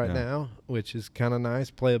spell right now, which is kind of nice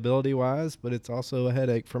playability-wise, but it's also a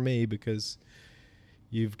headache for me because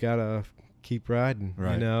you've got to keep riding,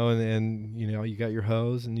 and you got your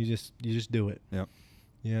hose, and you just do it. Yep.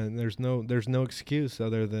 Yeah, and there's no excuse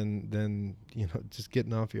other than just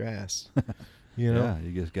getting off your ass. Yeah,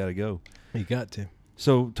 you just got to go. You got to.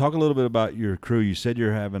 So talk a little bit about your crew. You said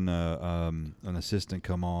you're having an assistant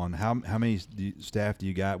come on. How many staff do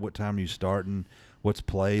you got? What time are you starting? What's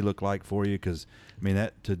play look like for you? Because, I mean,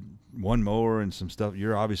 that to one mower and some stuff,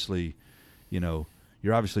 you're obviously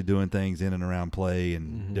doing things in and around play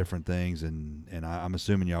and different things. And I'm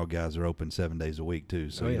assuming y'all guys are open 7 days a week too.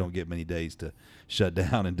 So you don't get many days to shut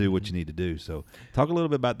down and do what you need to do. So talk a little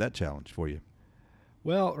bit about that challenge for you.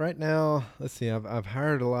 Well, right now, let's see. I've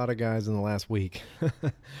hired a lot of guys in the last week.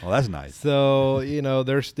 Well, that's nice. So,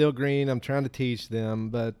 they're still green. I'm trying to teach them.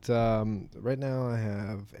 But right now I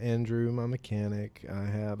have Andrew, my mechanic. I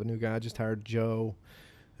have a new guy. I just hired Joe.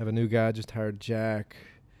 I have a new guy. I just hired Jack.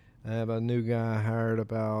 I have a new guy hired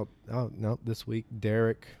this week,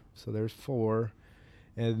 Derek. So there's 4.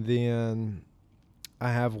 And then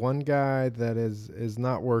I have one guy that is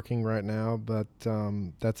not working right now, but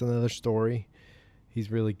that's another story. He's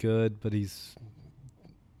really good, but he's,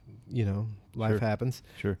 life happens.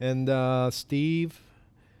 Sure. And Steve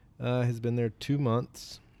has been there 2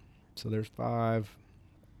 months, so there's 5.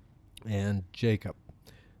 And Jacob.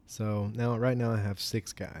 So right now I have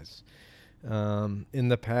 6 guys. In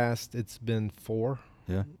the past, it's been 4.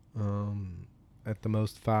 Yeah. At the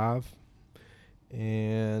most 5.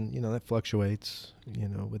 And, that fluctuates,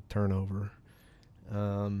 with turnover.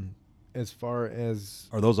 As far as,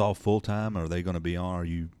 are those all full time, or are they going to be on? Are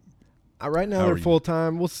you? Right now they're full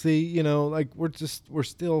time. We'll see. We're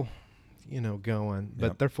still, going,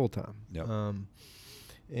 but they're full time. Yep.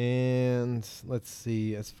 And let's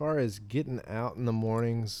see. As far as getting out in the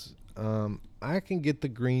mornings, I can get the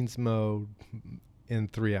greens mowed in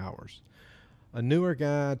 3 hours. A newer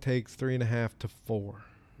guy takes 3.5 to 4.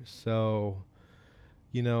 So,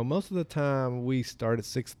 most of the time we start at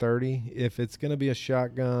 6:30. If it's going to be a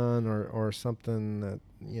shotgun or something that,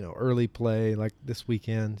 early play like this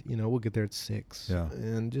weekend, we'll get there at 6. Yeah.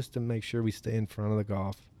 And just to make sure we stay in front of the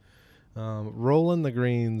golf. Rolling the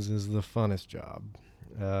greens is the funnest job.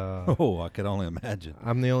 I could only imagine.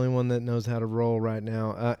 I'm the only one that knows how to roll right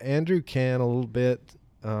now. Andrew can a little bit.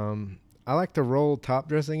 I like to roll top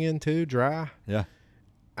dressing in too, dry. Yeah.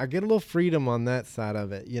 I get a little freedom on that side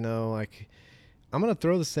of it, like I'm going to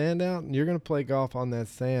throw the sand out and you're going to play golf on that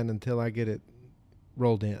sand until I get it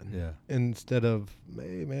rolled in. Yeah. Instead of,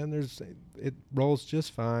 hey man, it rolls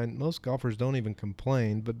just fine. Most golfers don't even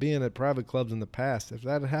complain, but being at private clubs in the past, if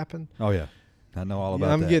that had happened, oh yeah, I know all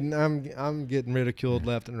about that. I'm getting ridiculed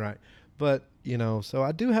left and right. But, so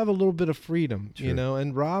I do have a little bit of freedom, Sure.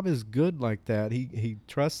 and Rob is good like that. He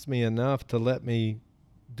trusts me enough to let me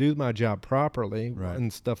do my job properly Right.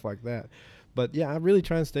 and stuff like that. But, yeah, I really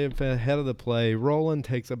try and stay ahead of the play. Rolling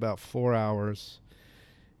takes about 4 hours,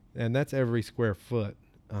 and that's every square foot.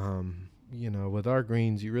 With our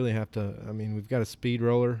greens, you really have to, we've got a speed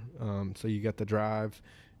roller, so you got the drive,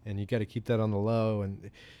 and you got to keep that on the low.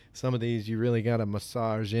 And some of these, you really got to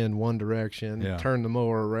massage in one direction, Yeah. turn the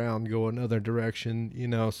mower around, go another direction,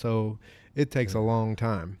 so it takes a long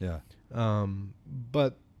time. Yeah.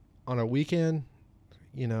 But on a weekend,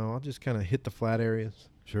 I'll just kind of hit the flat areas,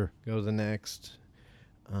 Sure. go to the next.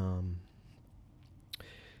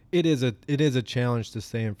 It is a challenge to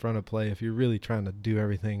stay in front of play if you're really trying to do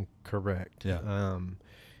everything correct. Yeah.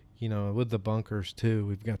 With the bunkers too,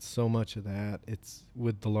 we've got so much of that. It's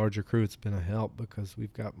with the larger crew, it's been a help because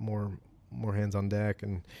we've got more hands on deck,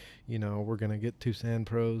 and we're gonna get 2 sand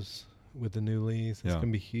pros with the new leads. It's gonna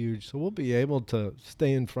be huge, so we'll be able to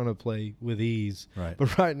stay in front of play with ease. Right.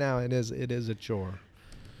 But right now, it is a chore.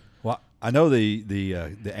 Well, I know the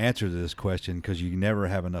answer to this question because you never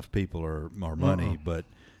have enough people or money, but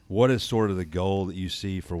what is sort of the goal that you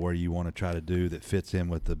see for where you want to try to do that fits in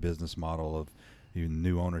with the business model of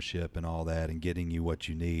new ownership and all that and getting you what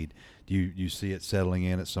you need? Do you see it settling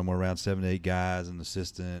in at somewhere around 7 to 8 guys, an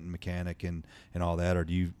assistant and mechanic and all that, or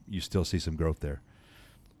do you still see some growth there?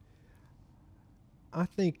 I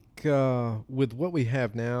think with what we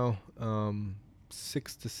have now,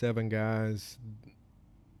 6 to 7 guys,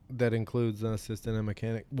 that includes an assistant and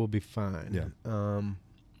mechanic, will be fine. Yeah.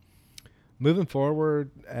 Moving forward,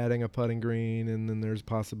 adding a putting green, and then there's a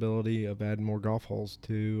possibility of adding more golf holes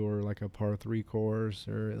too, or like a par 3 course,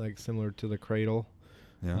 or like similar to the Cradle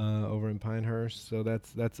over in Pinehurst. So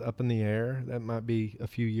that's up in the air. That might be a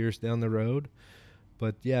few years down the road.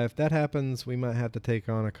 But yeah, if that happens, we might have to take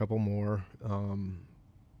on a couple more.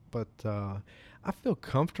 But I feel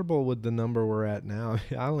comfortable with the number we're at now.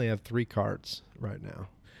 I only have 3 carts right now.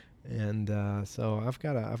 And so I've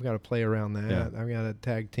got to play around that. Yeah. I've got to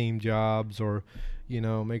tag team jobs, or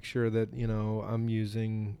make sure that I'm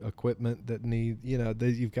using equipment that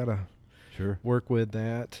you've got to Sure. work with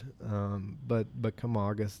that. But come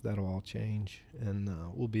August, that'll all change, and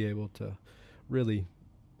we'll be able to really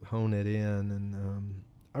hone it in. And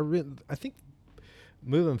I think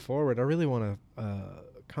moving forward, I really want to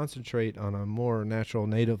concentrate on a more natural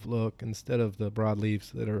native look instead of the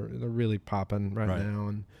broadleafs that are really popping right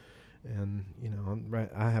now. And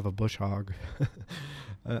I have a bush hog.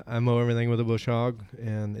 I mow everything with a bush hog,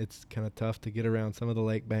 and it's kind of tough to get around some of the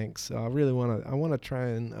lake banks. So I really want to try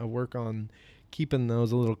and work on keeping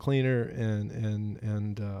those a little cleaner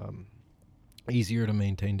and easier to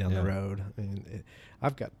maintain down the road. And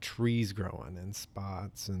I've got trees growing in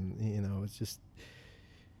spots, and it's just,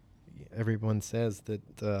 everyone says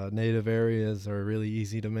that native areas are really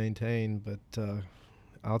easy to maintain, but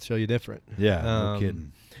I'll show you different. Yeah, no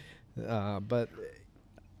kidding. But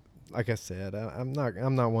like I said, I'm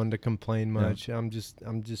not one to complain much. Yeah. I'm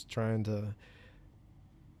just trying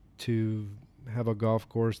to have a golf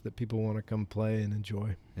course that people want to come play and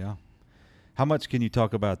enjoy. Yeah. How much can you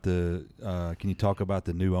talk about the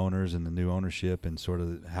new owners and the new ownership and sort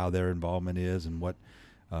of how their involvement is and what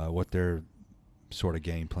their sort of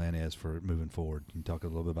game plan is for moving forward? Can you talk a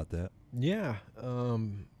little bit about that? Yeah.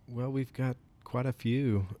 Well, we've got quite a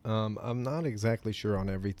few. I'm not exactly sure on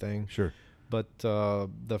everything. Sure. But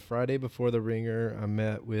the Friday before the Ringer, I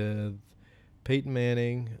met with Peyton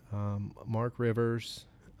Manning, Mark Rivers,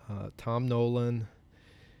 Tom Nolan,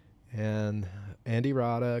 and Andy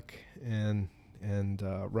Roddick, and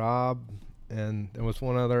Rob, and there was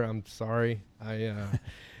one other. I'm sorry, I'm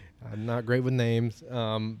not great with names.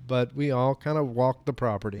 But we all kind of walked the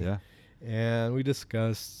property. Yeah. And we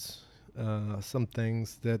discussed some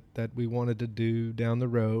things that we wanted to do down the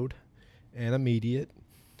road and immediate.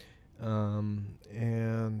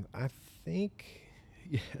 And I think,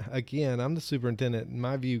 again, I'm the superintendent, and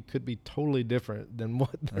my view could be totally different than what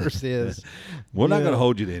theirs is. We're not going to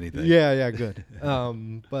hold you to anything. Yeah, good.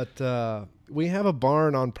 But we have a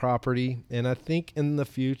barn on property, and I think in the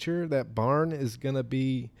future that barn is going to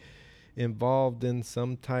be involved in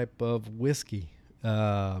some type of whiskey.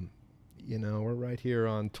 We're right here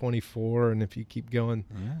on 24, and if you keep going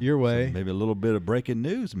your way. So maybe a little bit of breaking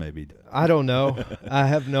news, maybe. I don't know. I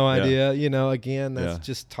have no idea. Again, that's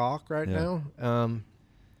just talk right now.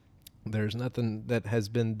 There's nothing that has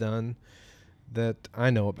been done that I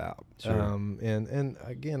know about. Sure. And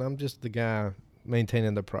again, I'm just the guy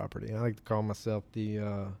maintaining the property. I like to call myself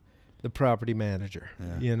the property manager.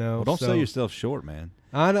 Yeah. Well, don't sell yourself short, man.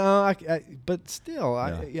 I know, but still,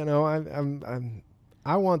 Yeah. I'm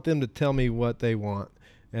I want them to tell me what they want,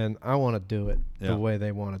 and I want to do it Yeah. the way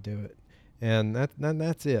they want to do it. And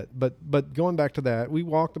that's it. But going back to that, we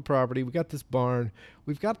walked the property. We got this barn.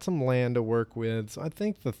 We've got some land to work with. So I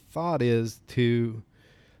think the thought is to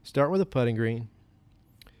start with a putting green,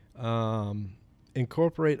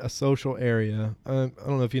 incorporate a social area. I don't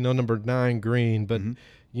know if you know number 9 green, but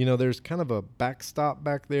Mhm. there's kind of a backstop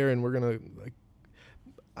back there, and we're gonna.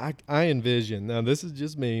 I envision, now this is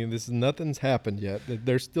just me. Nothing's happened yet.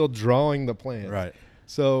 They're still drawing the plans. Right.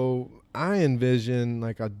 So I envision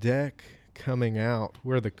like a deck coming out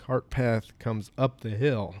where the cart path comes up the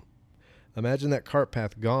hill. Imagine that cart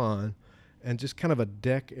path gone, and just kind of a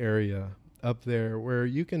deck area up there where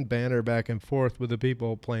you can banter back and forth with the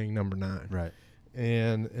people playing number 9. Right.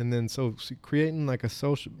 And then so creating like a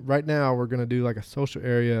social. Right now we're gonna do like a social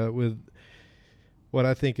area with what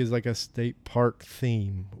I think is like a state park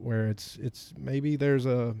theme, where it's maybe there's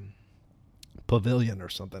a pavilion or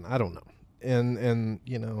something. I don't know. And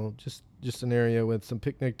just an area with some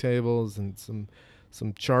picnic tables and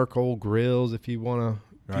some charcoal grills if you want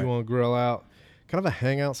to grill out, kind of a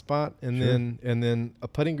hangout spot, and Sure. then a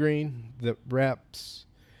putting green that wraps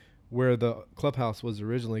where the clubhouse was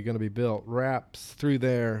originally going to be built, wraps through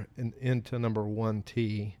there and into number 1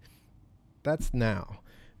 tee. That's now.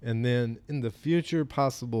 And then in the future,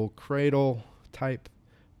 possible cradle type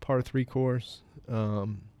par 3 course.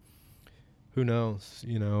 Who knows,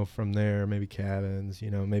 from there, maybe cabins,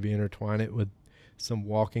 maybe intertwine it with some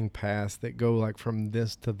walking paths that go like from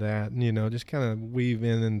this to that, and, just kind of weave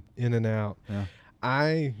in and out. Yeah.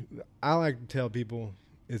 I like to tell people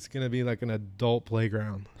it's going to be like an adult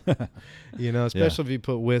playground, especially if you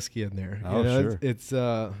put whiskey in there. Oh, sure. It's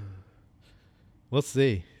we'll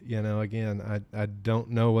see. Again, I don't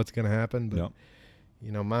know what's going to happen, but Yep.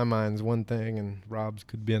 My mind's one thing, and Rob's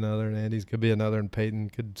could be another, and Andy's could be another, and Peyton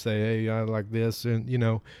could say, hey, I like this, and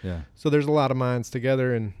Yeah. so there's a lot of minds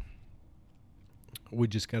together, and we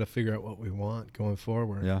just got to figure out what we want going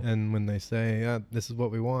forward. Yeah. And when they say, this is what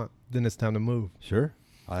we want, then it's time to move. Sure.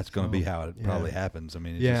 Well, that's going to be So, how it yeah. probably happens. I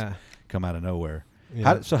mean, it Yeah. just come out of nowhere.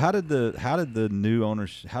 Yeah. How did the new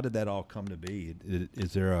owners? How did that all come to be?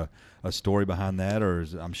 Is there a story behind that, or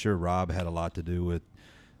I'm sure Rob had a lot to do with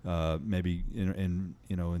maybe in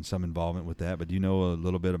some involvement with that? But do you know a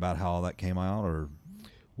little bit about how all that came out, or?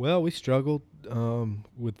 Well, we struggled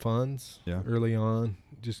with funds Yeah. early on,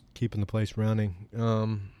 just keeping the place running.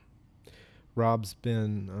 Rob's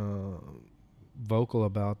been vocal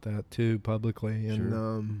about that too publicly, and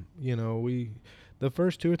Sure. the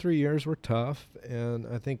first 2 or 3 years were tough, and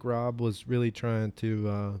I think Rob was really trying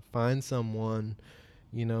to find someone,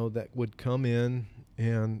 that would come in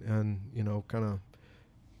and kind of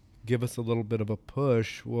give us a little bit of a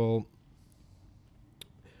push. Well,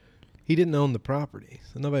 he didn't own the property,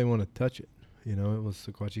 so nobody wanted to touch it. It was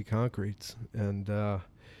Sequatchie Concretes, and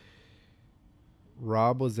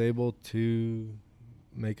Rob was able to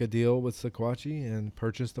make a deal with Sequatchie and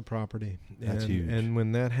purchase the property. That's and, huge. And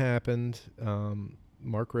when that happened,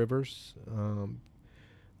 Mark Rivers,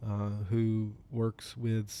 who works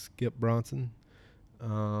with Skip Bronson,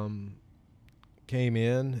 came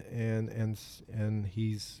in, and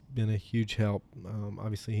he's been a huge help.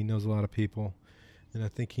 Obviously, he knows a lot of people, and I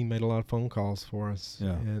think he made a lot of phone calls for us.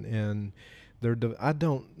 Yeah. And I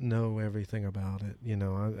don't know everything about it.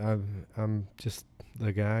 I'm just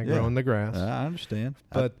the guy growing the grass. I understand.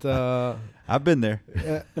 But I've been there.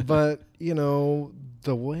 but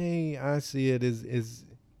the way I see it is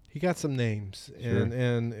he got some names, Sure.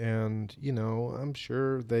 and I'm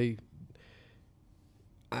sure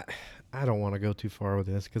I don't want to go too far with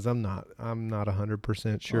this because I'm not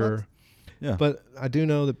 100% sure. Yeah. But I do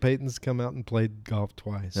know that Peyton's come out and played golf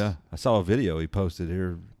twice. Yeah. I saw a video he posted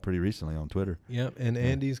here pretty recently on Twitter. Yep. And Yeah.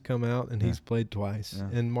 Andy's come out and he's Yeah. played twice. Yeah.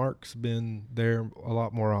 And Mark's been there a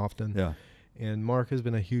lot more often. Yeah. And Mark has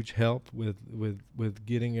been a huge help with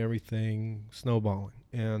getting everything snowballing.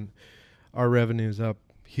 And our revenue's up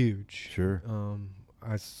huge. Sure.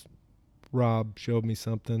 Rob showed me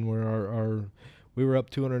something where we were up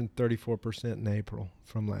 234% in April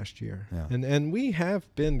from last year. Yeah. And we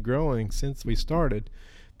have been growing since we started,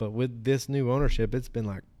 but with this new ownership, it's been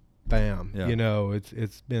like, bam, Yeah.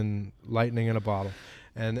 it's been lightning in a bottle.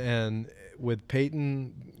 And with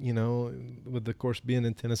Peyton, with the course being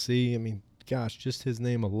in Tennessee, I mean, gosh, just his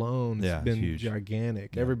name alone has Yeah, been it's huge.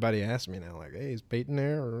 gigantic. Yeah. Everybody asks me now, like, hey, is Peyton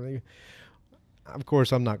there? Of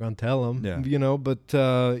course, I'm not going to tell him, Yeah. but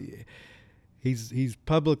he's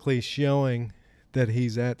publicly showing that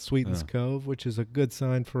he's at Sweetens Yeah. Cove, which is a good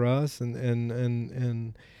sign for us,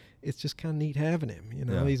 and it's just kind of neat having him.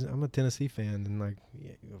 Yeah. I'm a Tennessee fan, and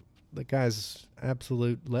the guy's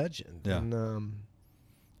absolute legend. Yeah. And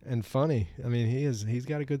and funny. I mean, he's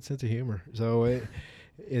got a good sense of humor. So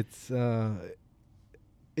it's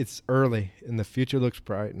early and the future looks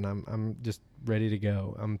bright, and I'm just ready to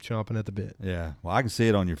go. I'm chomping at the bit. Yeah. Well, I can see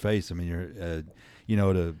it on your face. I mean, you're,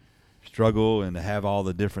 to struggle and to have all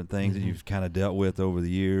the different things that you've kind of dealt with over the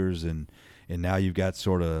years, and now you've got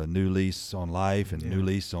sort of a new lease on life and new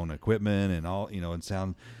lease on equipment and all, it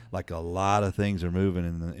sounds like a lot of things are moving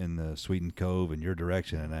in the Sweeten Cove in your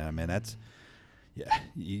direction. And I mean, that's,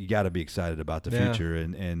 you got to be excited about the future.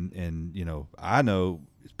 And I know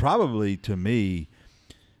probably to me,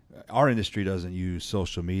 our industry doesn't use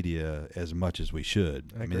social media as much as we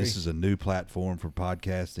should. I mean, this is a new platform for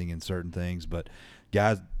podcasting and certain things, but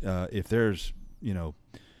guys, if there's,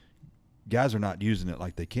 guys are not using it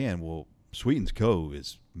like they can, well, Sweetens Cove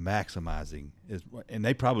is maximizing, and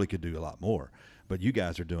they probably could do a lot more, but you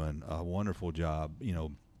guys are doing a wonderful job,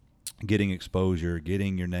 getting exposure,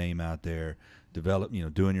 getting your name out there,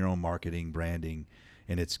 doing your own marketing, branding,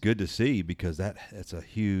 and it's good to see because that's a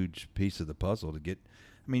huge piece of the puzzle to get.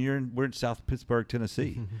 I mean, we're in South Pittsburgh,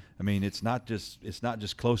 Tennessee. I mean, it's not just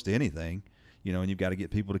close to anything, and you've got to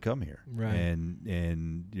get people to come here. Right.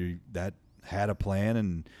 And that had a plan,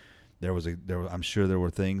 and I'm sure there were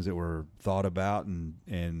things that were thought about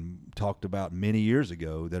and talked about many years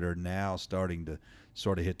ago that are now starting to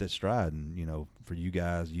sort of hit that stride. And for you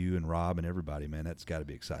guys, you and Rob and everybody, man, that's got to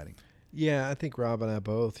be exciting. Yeah, I think Rob and I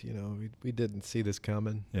both, we didn't see this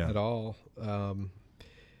coming at all.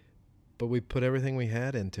 But we put everything we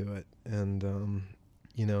had into it, and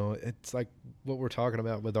it's like what we're talking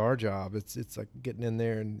about with our job. It's like getting in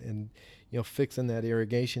there and fixing that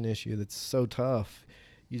irrigation issue that's so tough.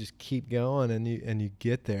 You just keep going and you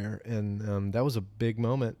get there, and that was a big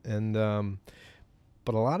moment. And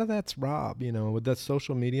but a lot of that's Rob, with that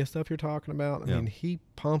social media stuff you're talking about. I mean, he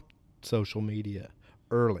pumped social media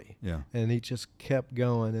early, and he just kept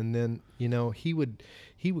going. And then he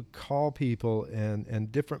would call people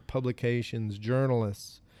and different publications,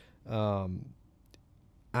 journalists. I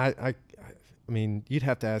mean, you'd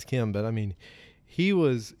have to ask him, but I mean, he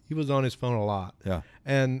was on his phone a lot. Yeah.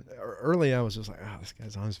 And early I was just like, oh, this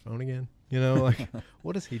guy's on his phone again. Like,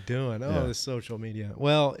 what is he doing? Oh, this social media.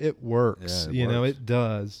 Well, it works. It works. It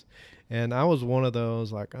does. And I was one of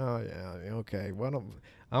those like, oh yeah, okay. Well,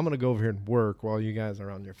 I'm going to go over here and work while you guys are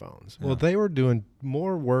on your phones. Yeah. Well, they were doing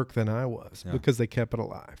more work than I was because they kept it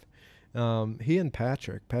alive. He and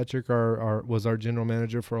Patrick was our general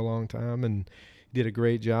manager for a long time, and did a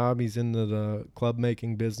great job. He's into the club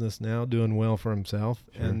making business now, doing well for himself.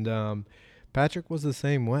 Sure. And Patrick was the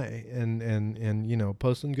same way, and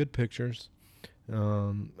posting good pictures,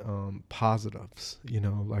 positives.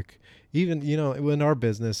 Like even in our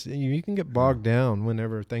business, you can get bogged down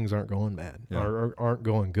whenever things aren't going bad or aren't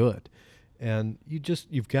going good, and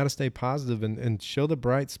you've got to stay positive and show the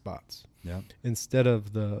bright spots. Yeah. Instead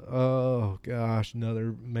of the oh gosh,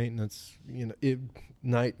 another maintenance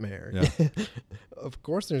nightmare. Yeah. Of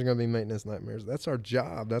course, there's going to be maintenance nightmares. That's our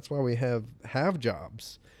job. That's why we have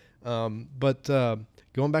jobs. But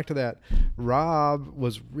going back to that, Rob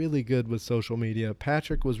was really good with social media.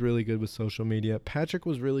 Patrick was really good with social media. Patrick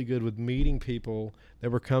was really good with meeting people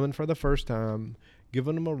that were coming for the first time,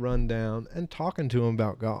 giving them a rundown and talking to them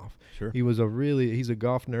about golf. Sure. He's a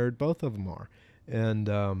golf nerd. Both of them are.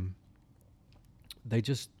 And they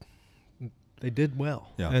did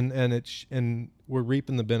well. Yeah. And we're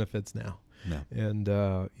reaping the benefits now. Yeah. And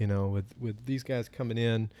with these guys coming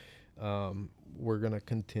in, we're going to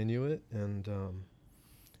continue it, and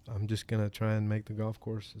I'm just going to try and make the golf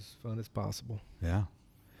course as fun as possible. Yeah.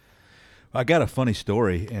 I got a funny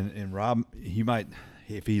story, and Rob, he might,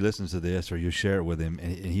 if he listens to this or you share it with him,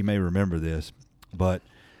 and he may remember this, but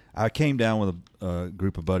I came down with a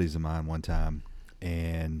group of buddies of mine one time,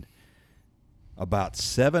 and about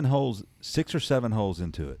 6 or 7 holes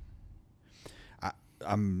into it,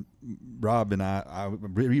 Rob and I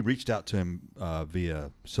reached out to him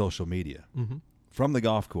via social media from the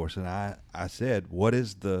golf course, and I said, what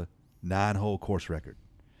is the 9-hole course record?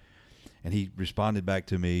 And he responded back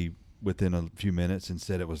to me within a few minutes and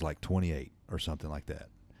said it was like 28 or something like that.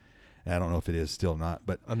 And I don't know if it is still not,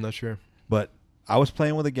 but I'm not sure. But I was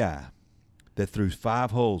playing with a guy that threw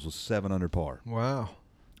 5 holes with 7 under par. Wow.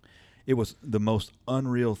 It was the most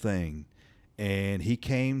unreal thing. And he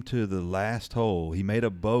came to the last hole. He made a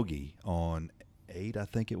bogey on 8, I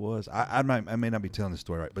think it was. I may not be telling the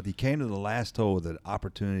story right, but he came to the last hole with an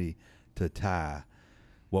opportunity to tie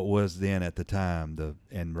what was then at the time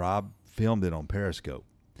and Rob filmed it on Periscope.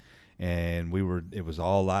 And it was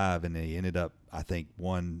all live, and he ended up, I think,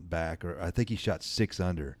 1 back, or I think he shot 6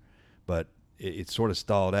 under, but it sort of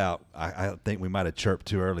stalled out. I think we might have chirped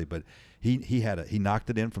too early, but he knocked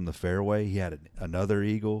it in from the fairway. He had another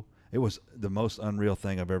eagle. It was the most unreal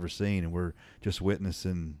thing I've ever seen, and we're just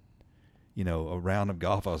witnessing, a round of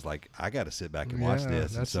golf. I was like, I got to sit back and watch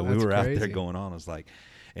this. And so we were out there going on. I was like,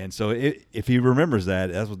 and so if he remembers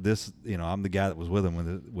that's what this. I'm the guy that was with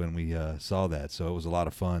him when we saw that. So it was a lot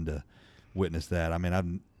of fun to witness that. I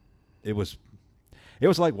mean, it was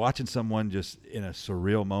like watching someone just in a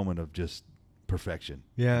surreal moment of just perfection.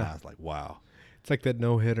 Yeah, and I was like, wow. It's like that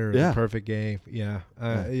no-hitter, Yeah. the perfect game. Yeah.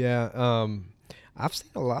 I've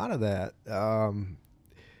seen a lot of that. A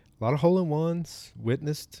lot of hole-in-ones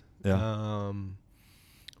witnessed. Yeah.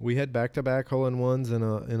 We had back-to-back hole-in-ones in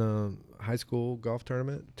a high school golf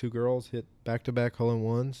tournament. 2 girls hit back-to-back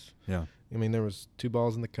hole-in-ones. Yeah. I mean, there was 2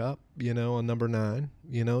 balls in the cup, on number 9.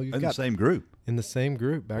 You've In got the same group. in the same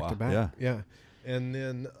group, back-to-back. Wow. Yeah. And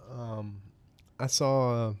then I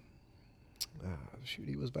saw,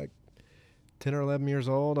 he was back 10 or 11 years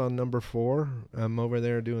old on number 4. I'm over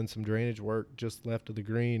there doing some drainage work just left of the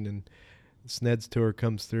green, and Sned's tour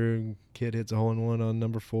comes through, and kid hits a hole-in-one on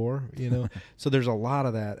number 4, So there's a lot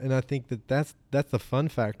of that, and I think that's the fun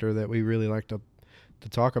factor that we really like to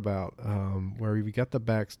talk about, where you got the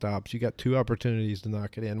backstops. You got 2 opportunities to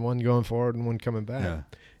knock it in, one going forward and one coming back. Yeah.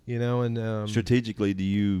 And Strategically, do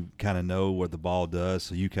you kind of know what the ball does,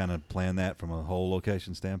 so you kind of plan that from a hole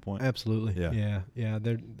location standpoint? Absolutely. Yeah. Yeah.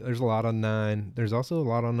 There's a lot on 9. There's also a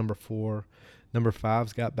lot on number 4. Number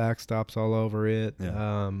 5's got backstops all over it.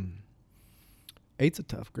 Yeah. 8's a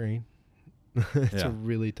tough green. It's a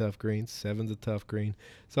really tough green. 7's a tough green.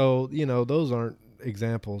 So, those aren't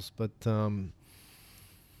examples, but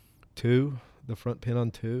 2, the front pin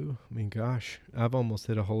on 2, I mean, gosh, I've almost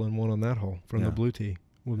hit a hole-in-one on that hole from the blue tee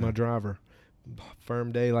with my driver.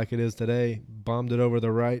 Firm day like it is today, bombed it over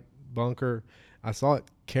the right bunker. I saw it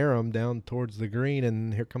carom down towards the green,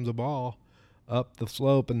 and here comes a ball up the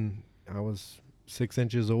slope, and I was 6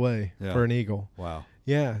 inches away for an eagle. Wow.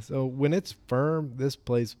 Yeah, so when it's firm, this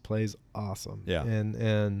place plays awesome. Yeah.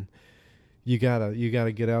 And you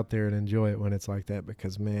gotta get out there and enjoy it when it's like that,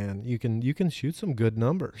 because man, you can shoot some good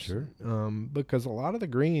numbers. Sure. Because a lot of the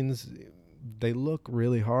greens, they look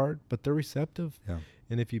really hard, but they're receptive. Yeah.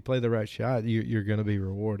 And if you play the right shot, you're going to be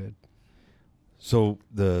rewarded. So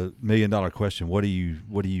the $1 million question: what do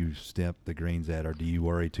you stamp the greens at, or do you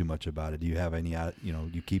worry too much about it? Do you have any?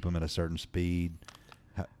 You keep them at a certain speed.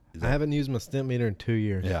 I haven't used my stimp meter in 2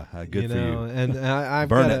 years. Yeah, good for you. And I've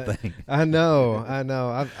burn got that thing. I know.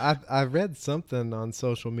 I read something on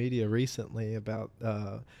social media recently about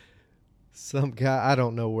some guy. I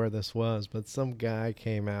don't know where this was, but some guy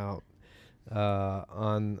came out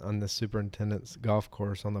on the superintendent's golf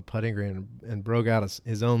course on the putting green and broke out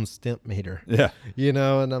his own stimp meter. Yeah.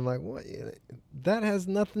 And I'm like, what? That has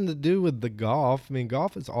nothing to do with the golf. I mean,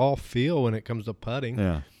 golf is all feel when it comes to putting.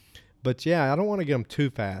 Yeah. But yeah, I don't want to get them too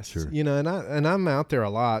fast. Sure. And I'm out there a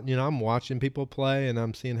lot. I'm watching people play, and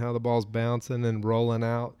I'm seeing how the ball's bouncing and rolling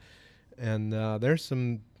out. And there's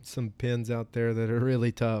some pins out there that are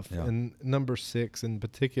really tough. Yeah. And number 6 in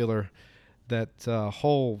particular, that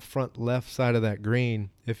whole front left side of that green,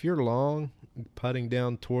 if you're long putting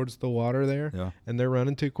down towards the water there, and they're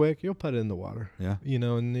running too quick, you'll put it in the water. Yeah.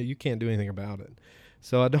 And you can't do anything about it.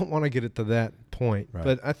 So I don't want to get it to that point. Right.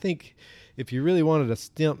 But I think if you really wanted a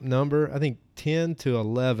stimp number, I think 10 to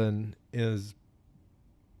 11 is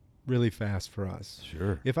really fast for us.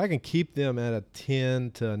 Sure. If I can keep them at a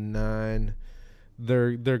 10 to 9,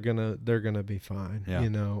 they're gonna be fine. Yeah.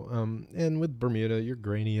 And with Bermuda, you're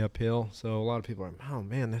grainy uphill, so a lot of people are, oh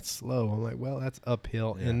man, that's slow. I'm like, well, that's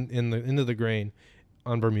uphill into the grain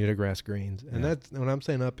on Bermuda grass greens, and that's when I'm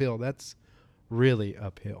saying uphill, that's really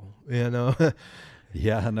uphill.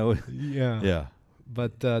 Yeah, I know. Yeah. Yeah.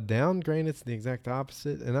 But down grain, it's the exact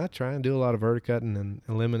opposite. And I try and do a lot of verticutting and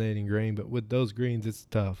eliminating grain, but with those greens, it's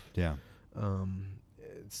tough. Yeah.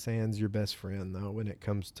 Sand's your best friend, though, when it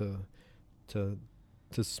comes to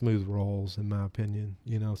smooth rolls, in my opinion.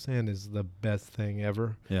 Sand is the best thing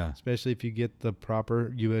ever. Yeah. Especially if you get the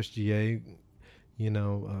proper USGA,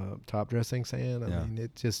 top dressing sand. I mean,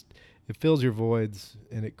 it fills your voids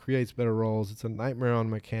and it creates better rolls. It's a nightmare on a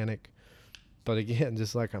mechanic. But again,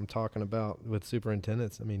 just like I'm talking about with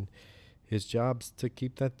superintendents, I mean, his job's to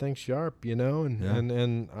keep that thing sharp, and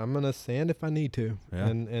I'm gonna sand if I need to. Yeah.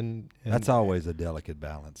 And that's always a delicate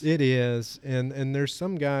balance. It is, and there's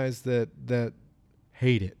some guys that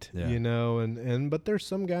hate it, but there's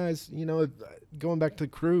some guys, going back to the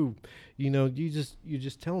crew, you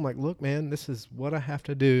just tell them, like, look, man, this is what I have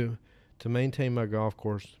to do to maintain my golf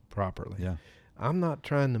course properly. Yeah. I'm not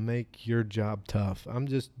trying to make your job tough. I'm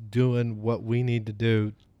just doing what we need to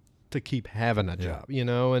do to keep having a job,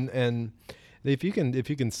 and if you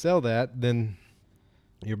can sell that, then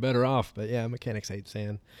you're better off. But yeah, mechanics hate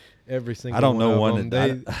sand. Every single I don't know one one of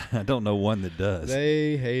them. I don't know one that does.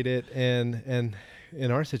 They hate it, and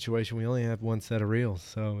in our situation, we only have one set of reels,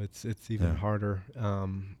 so it's even harder.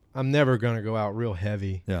 I'm never gonna go out real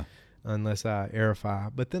heavy, unless I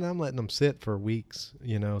aerify. But then I'm letting them sit for weeks,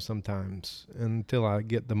 sometimes until I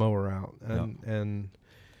get the mower out, and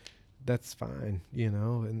that's fine,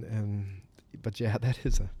 But yeah,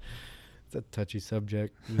 it's a touchy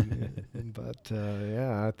subject. But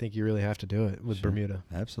yeah, I think you really have to do it with Bermuda.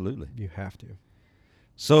 Absolutely, you have to.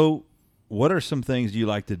 So, what are some things you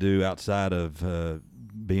like to do outside of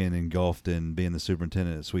being engulfed in being the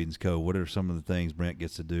superintendent at Sweetens Cove? What are some of the things Brent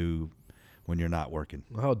gets to do when you're not working?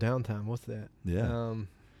 Oh, downtime. What's that? Yeah.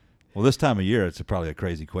 Well, this time of year, it's probably a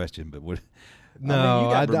crazy question, but what? No, I mean,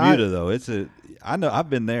 you got Bermuda though. I know I've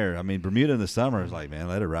been there. I mean, Bermuda in the summer is like, man,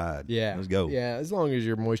 let it ride. Yeah, let's go. Yeah, as long as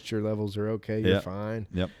your moisture levels are okay, you're fine.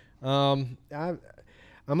 Yep. I'm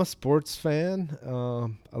a sports fan.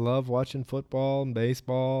 I love watching football and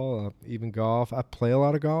baseball, even golf. I play a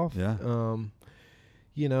lot of golf. Yeah.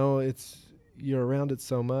 You're around it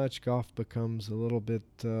so much, golf becomes a little bit.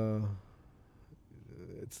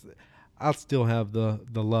 I'll still have the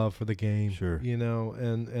love for the game. Sure.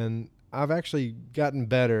 And I've actually gotten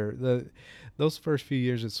better. Those first few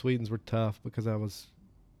years at Sweetens were tough because I was,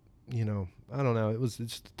 I don't know, it was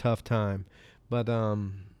just a tough time. But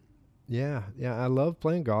yeah, I love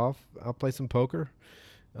playing golf. I'll play some poker.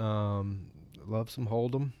 Love some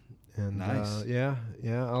Hold'em. And nice.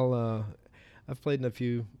 I've played in a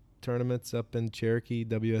few tournaments up in Cherokee,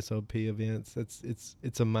 WSOP events.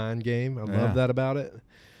 It's a mind game. I love that about it.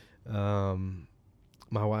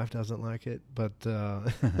 My wife doesn't like it, but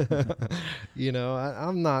I'm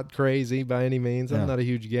not crazy by any means. I'm not a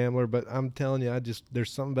huge gambler, but I'm telling you,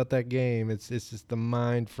 there's something about that game. It's just the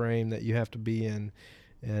mind frame that you have to be in,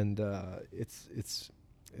 and it's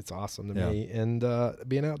awesome to me. And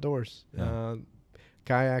being outdoors,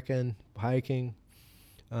 kayaking, hiking,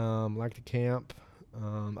 like to camp.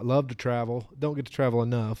 I love to travel. Don't get to travel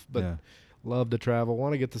enough, but love to travel.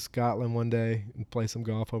 Want to get to Scotland one day and play some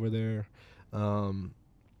golf over there.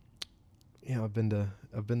 I've been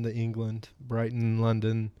to England, Brighton,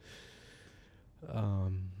 London,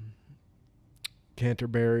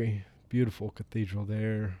 Canterbury, beautiful cathedral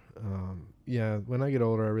there. When I get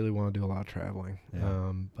older, I really want to do a lot of traveling.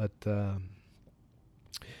 But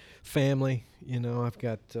family, I've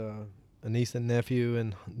got a niece and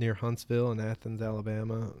nephew near Huntsville in Athens,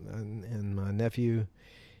 Alabama, and my nephew,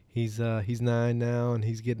 he's 9 now, and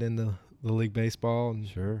he's getting into the league baseball. And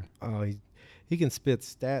sure. He can spit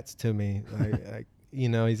stats to me.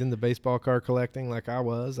 He's into baseball card collecting like I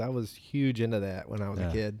was. I was huge into that when I was a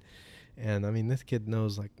kid. And I mean, this kid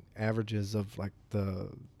knows like averages of like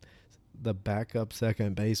the backup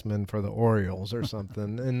second baseman for the Orioles or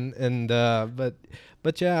something.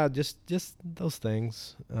 But yeah, just those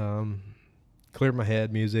things. Clear my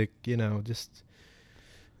head, music, just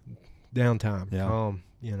downtime, calm,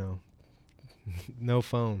 no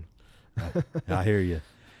phone. I hear you.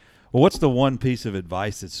 Well, what's the one piece of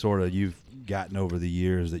advice that sort of you've gotten over the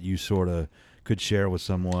years that you sort of could share with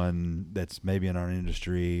someone that's maybe in our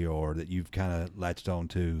industry or that you've kind of latched on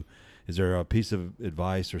to? Is there a piece of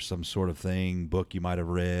advice or some sort of book you might have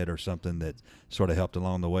read or something that sort of helped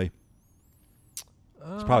along the way?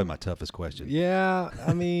 It's probably my toughest question. Yeah,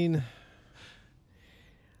 I mean,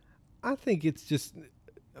 I think it's just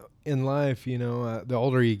in life, the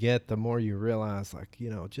older you get, the more you realize, like,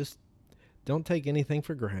 just don't take anything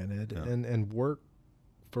for granted and work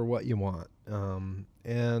for what you want.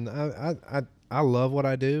 And I love what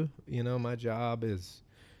I do. My job is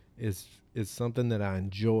something that I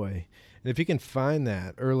enjoy. And if you can find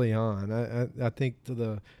that early on, I think to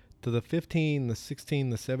the 15, the 16,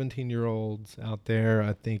 the 17-year-olds out there,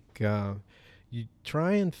 I think you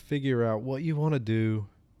try and figure out what you want to do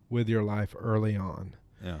with your life early on.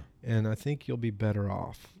 Yeah. And I think you'll be better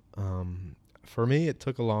off. For me, it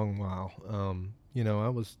took a long while. I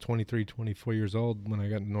was 23, 24 years old when I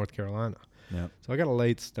got to North Carolina. Yeah. So I got a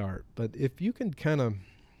late start. But if you can kind of,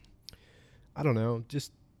 I don't know,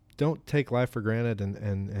 just don't take life for granted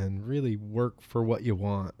and really work for what you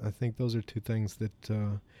want. I think those are two things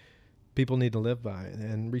that people need to live by,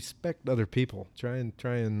 and respect other people. Try and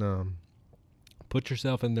put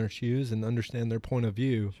yourself in their shoes and understand their point of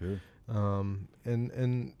view. Sure.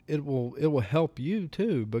 And it will help you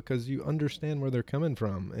too, because you understand where they're coming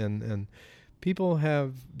from, and people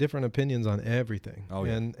have different opinions on everything. Oh,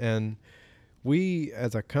 yeah. And we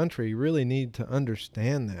as a country really need to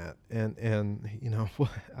understand that. And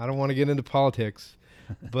I don't want to get into politics,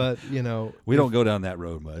 But we don't go down that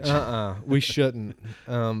road much. We shouldn't.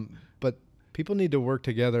 But people need to work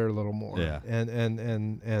together a little more. Yeah.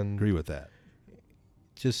 And Agree with that.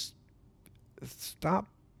 Just stop.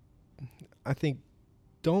 I think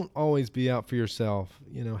don't always be out for yourself.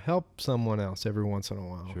 Help someone else every once in a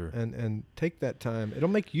while. Sure. And take that time. It'll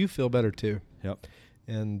make you feel better too. Yep.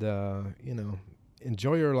 And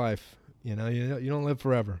enjoy your life. You don't live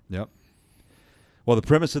forever. Yep. Well, the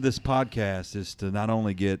premise of this podcast is to not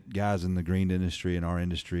only get guys in the green industry and our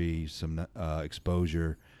industry some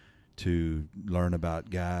exposure to learn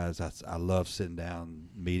about guys. I love sitting down,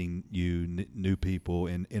 meeting new people,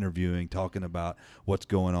 and interviewing, talking about what's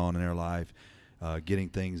going on in their life, getting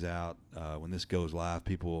things out. When this goes live,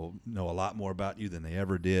 people will know a lot more about you than they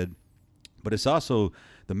ever did. But it's also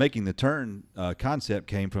the making the turn concept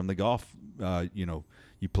came from the golf.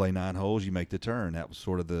 You play 9 holes, you make the turn. That was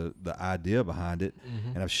sort of the idea behind it.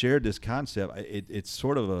 Mm-hmm. And I've shared this concept. It's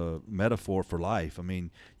sort of a metaphor for life. I mean,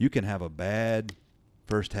 you can have a bad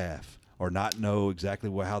first half or not know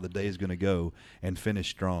exactly how the day is going to go and finish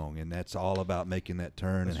strong. And that's all about making that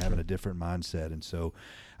turn and having a different mindset. And so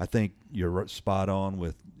I think you're spot on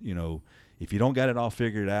with, if you don't got it all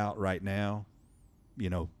figured out right now,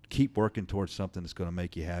 keep working towards something that's going to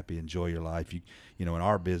make you happy, enjoy your life. In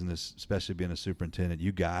our business, especially being a superintendent,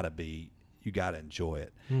 you got to enjoy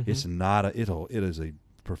it. Mm-hmm. It's not it is a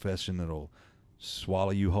profession that'll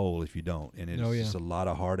swallow you whole if you don't. And it's just a lot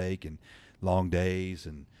of heartache and long days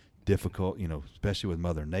and difficult, especially with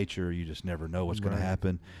Mother Nature. You just never know what's going to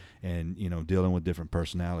happen, and dealing with different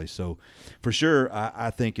personalities. So for sure, I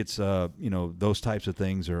think it's those types of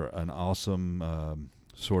things are an awesome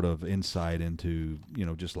sort of insight into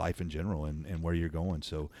just life in general and where you're going.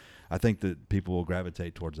 So I think that people will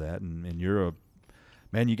gravitate towards that, and you're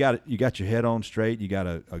you got your head on straight. You got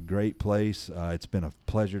a great place. It's been a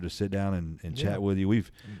pleasure to sit down and chat with you.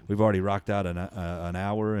 We've already rocked out an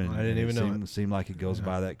hour, and I didn't even know it seemed like it goes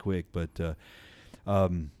by that quick. But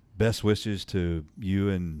best wishes to you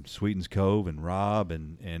and Sweetens Cove and Rob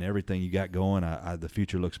and everything you got going. The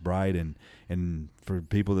future looks bright, and for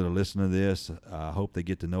people that are listening to this, I hope they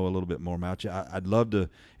get to know a little bit more about you. I'd love to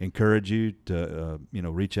encourage you to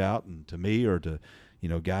reach out and to me or to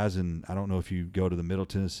guys. And I don't know if you go to the Middle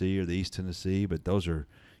Tennessee or the East Tennessee, but those are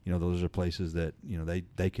places that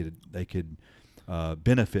they could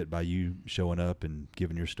benefit by you showing up and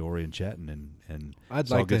giving your story and chatting, and I'd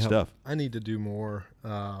it's like all good to help. stuff. I need to do more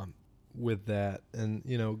with that, and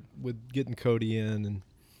with getting Cody in and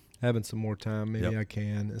having some more time. Maybe I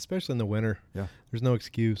can, especially in the winter. Yeah, there's no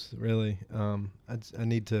excuse really. I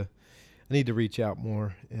need to reach out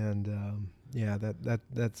more, and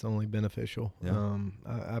that's only beneficial. Yeah.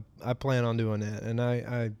 I plan on doing that, and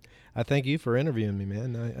I thank you for interviewing me,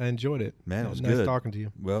 man. I enjoyed it. Man, it was nice good talking to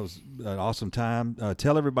you. Well, it was an awesome time.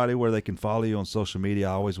 Tell everybody where they can follow you on social media.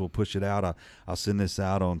 I always will push it out. I'll send this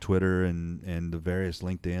out on Twitter and the various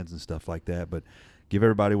LinkedIn's and stuff like that. But give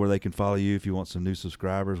everybody where they can follow you if you want some new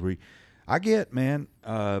subscribers. I'm getting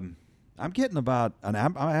about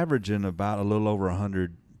I'm averaging about a little over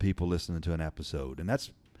 100 people listening to an episode, and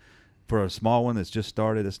that's for a small one that's just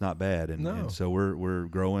started. It's not bad, and so we're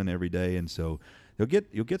growing every day, and so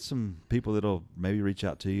you'll get some people that'll maybe reach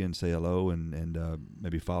out to you and say hello and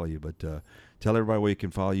maybe follow you. But tell everybody where you can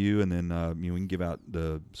follow you, and then we can give out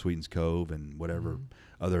the Sweetens Cove and whatever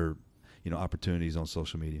other opportunities on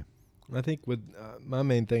social media. I think with my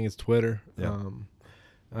main thing is Twitter. Yeah.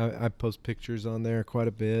 I post pictures on there quite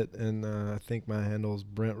a bit, and I think my handle is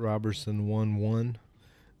Brent Roberson 11.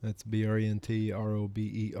 That's BrentRoberson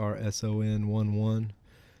 11.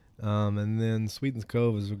 And then Sweetens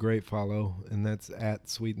Cove is a great follow, and that's at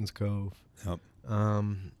Sweetens Cove. Yep.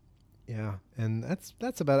 Yeah, and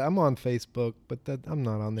that's about it. I'm on Facebook, but I'm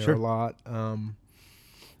not on there a lot.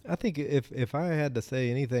 I think if I had to say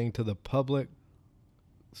anything to the public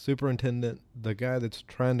superintendent, the guy that's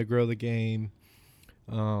trying to grow the game,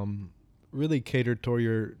 really cater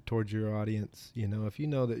towards your audience. If you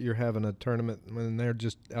know that you're having a tournament when they're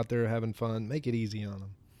just out there having fun, make it easy on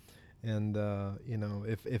them. And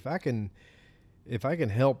if I can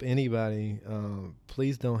help anybody,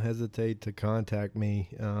 please don't hesitate to contact me.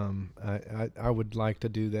 I would like to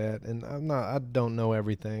do that, and I don't know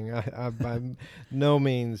everything. I by no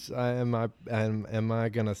means am I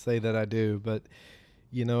gonna say that I do, but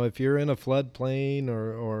if you're in a floodplain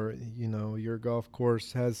or your golf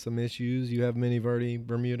course has some issues, you have mini Verde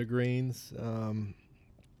Bermuda greens,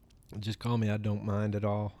 just call me. I don't mind at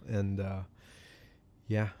all. And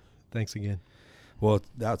thanks again. Well,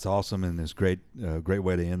 that's awesome, and it's great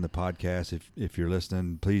way to end the podcast. If you're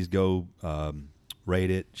listening, please go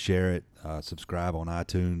rate it, share it, subscribe on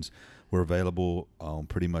iTunes. We're available on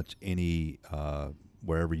pretty much any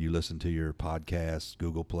wherever you listen to your podcasts,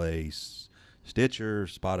 Google Play, Stitcher,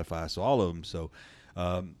 Spotify, so all of them. So,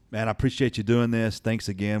 man, I appreciate you doing this. Thanks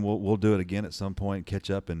again. We'll do it again at some point, catch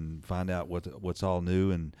up and find out what's all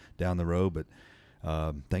new and down the road. But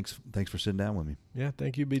thanks for sitting down with me. Yeah,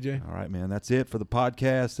 thank you, BJ. All right, man. That's it for the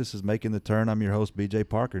podcast. This is Making the Turn. I'm your host, BJ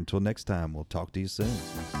Parker. Until next time, we'll talk to you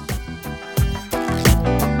soon.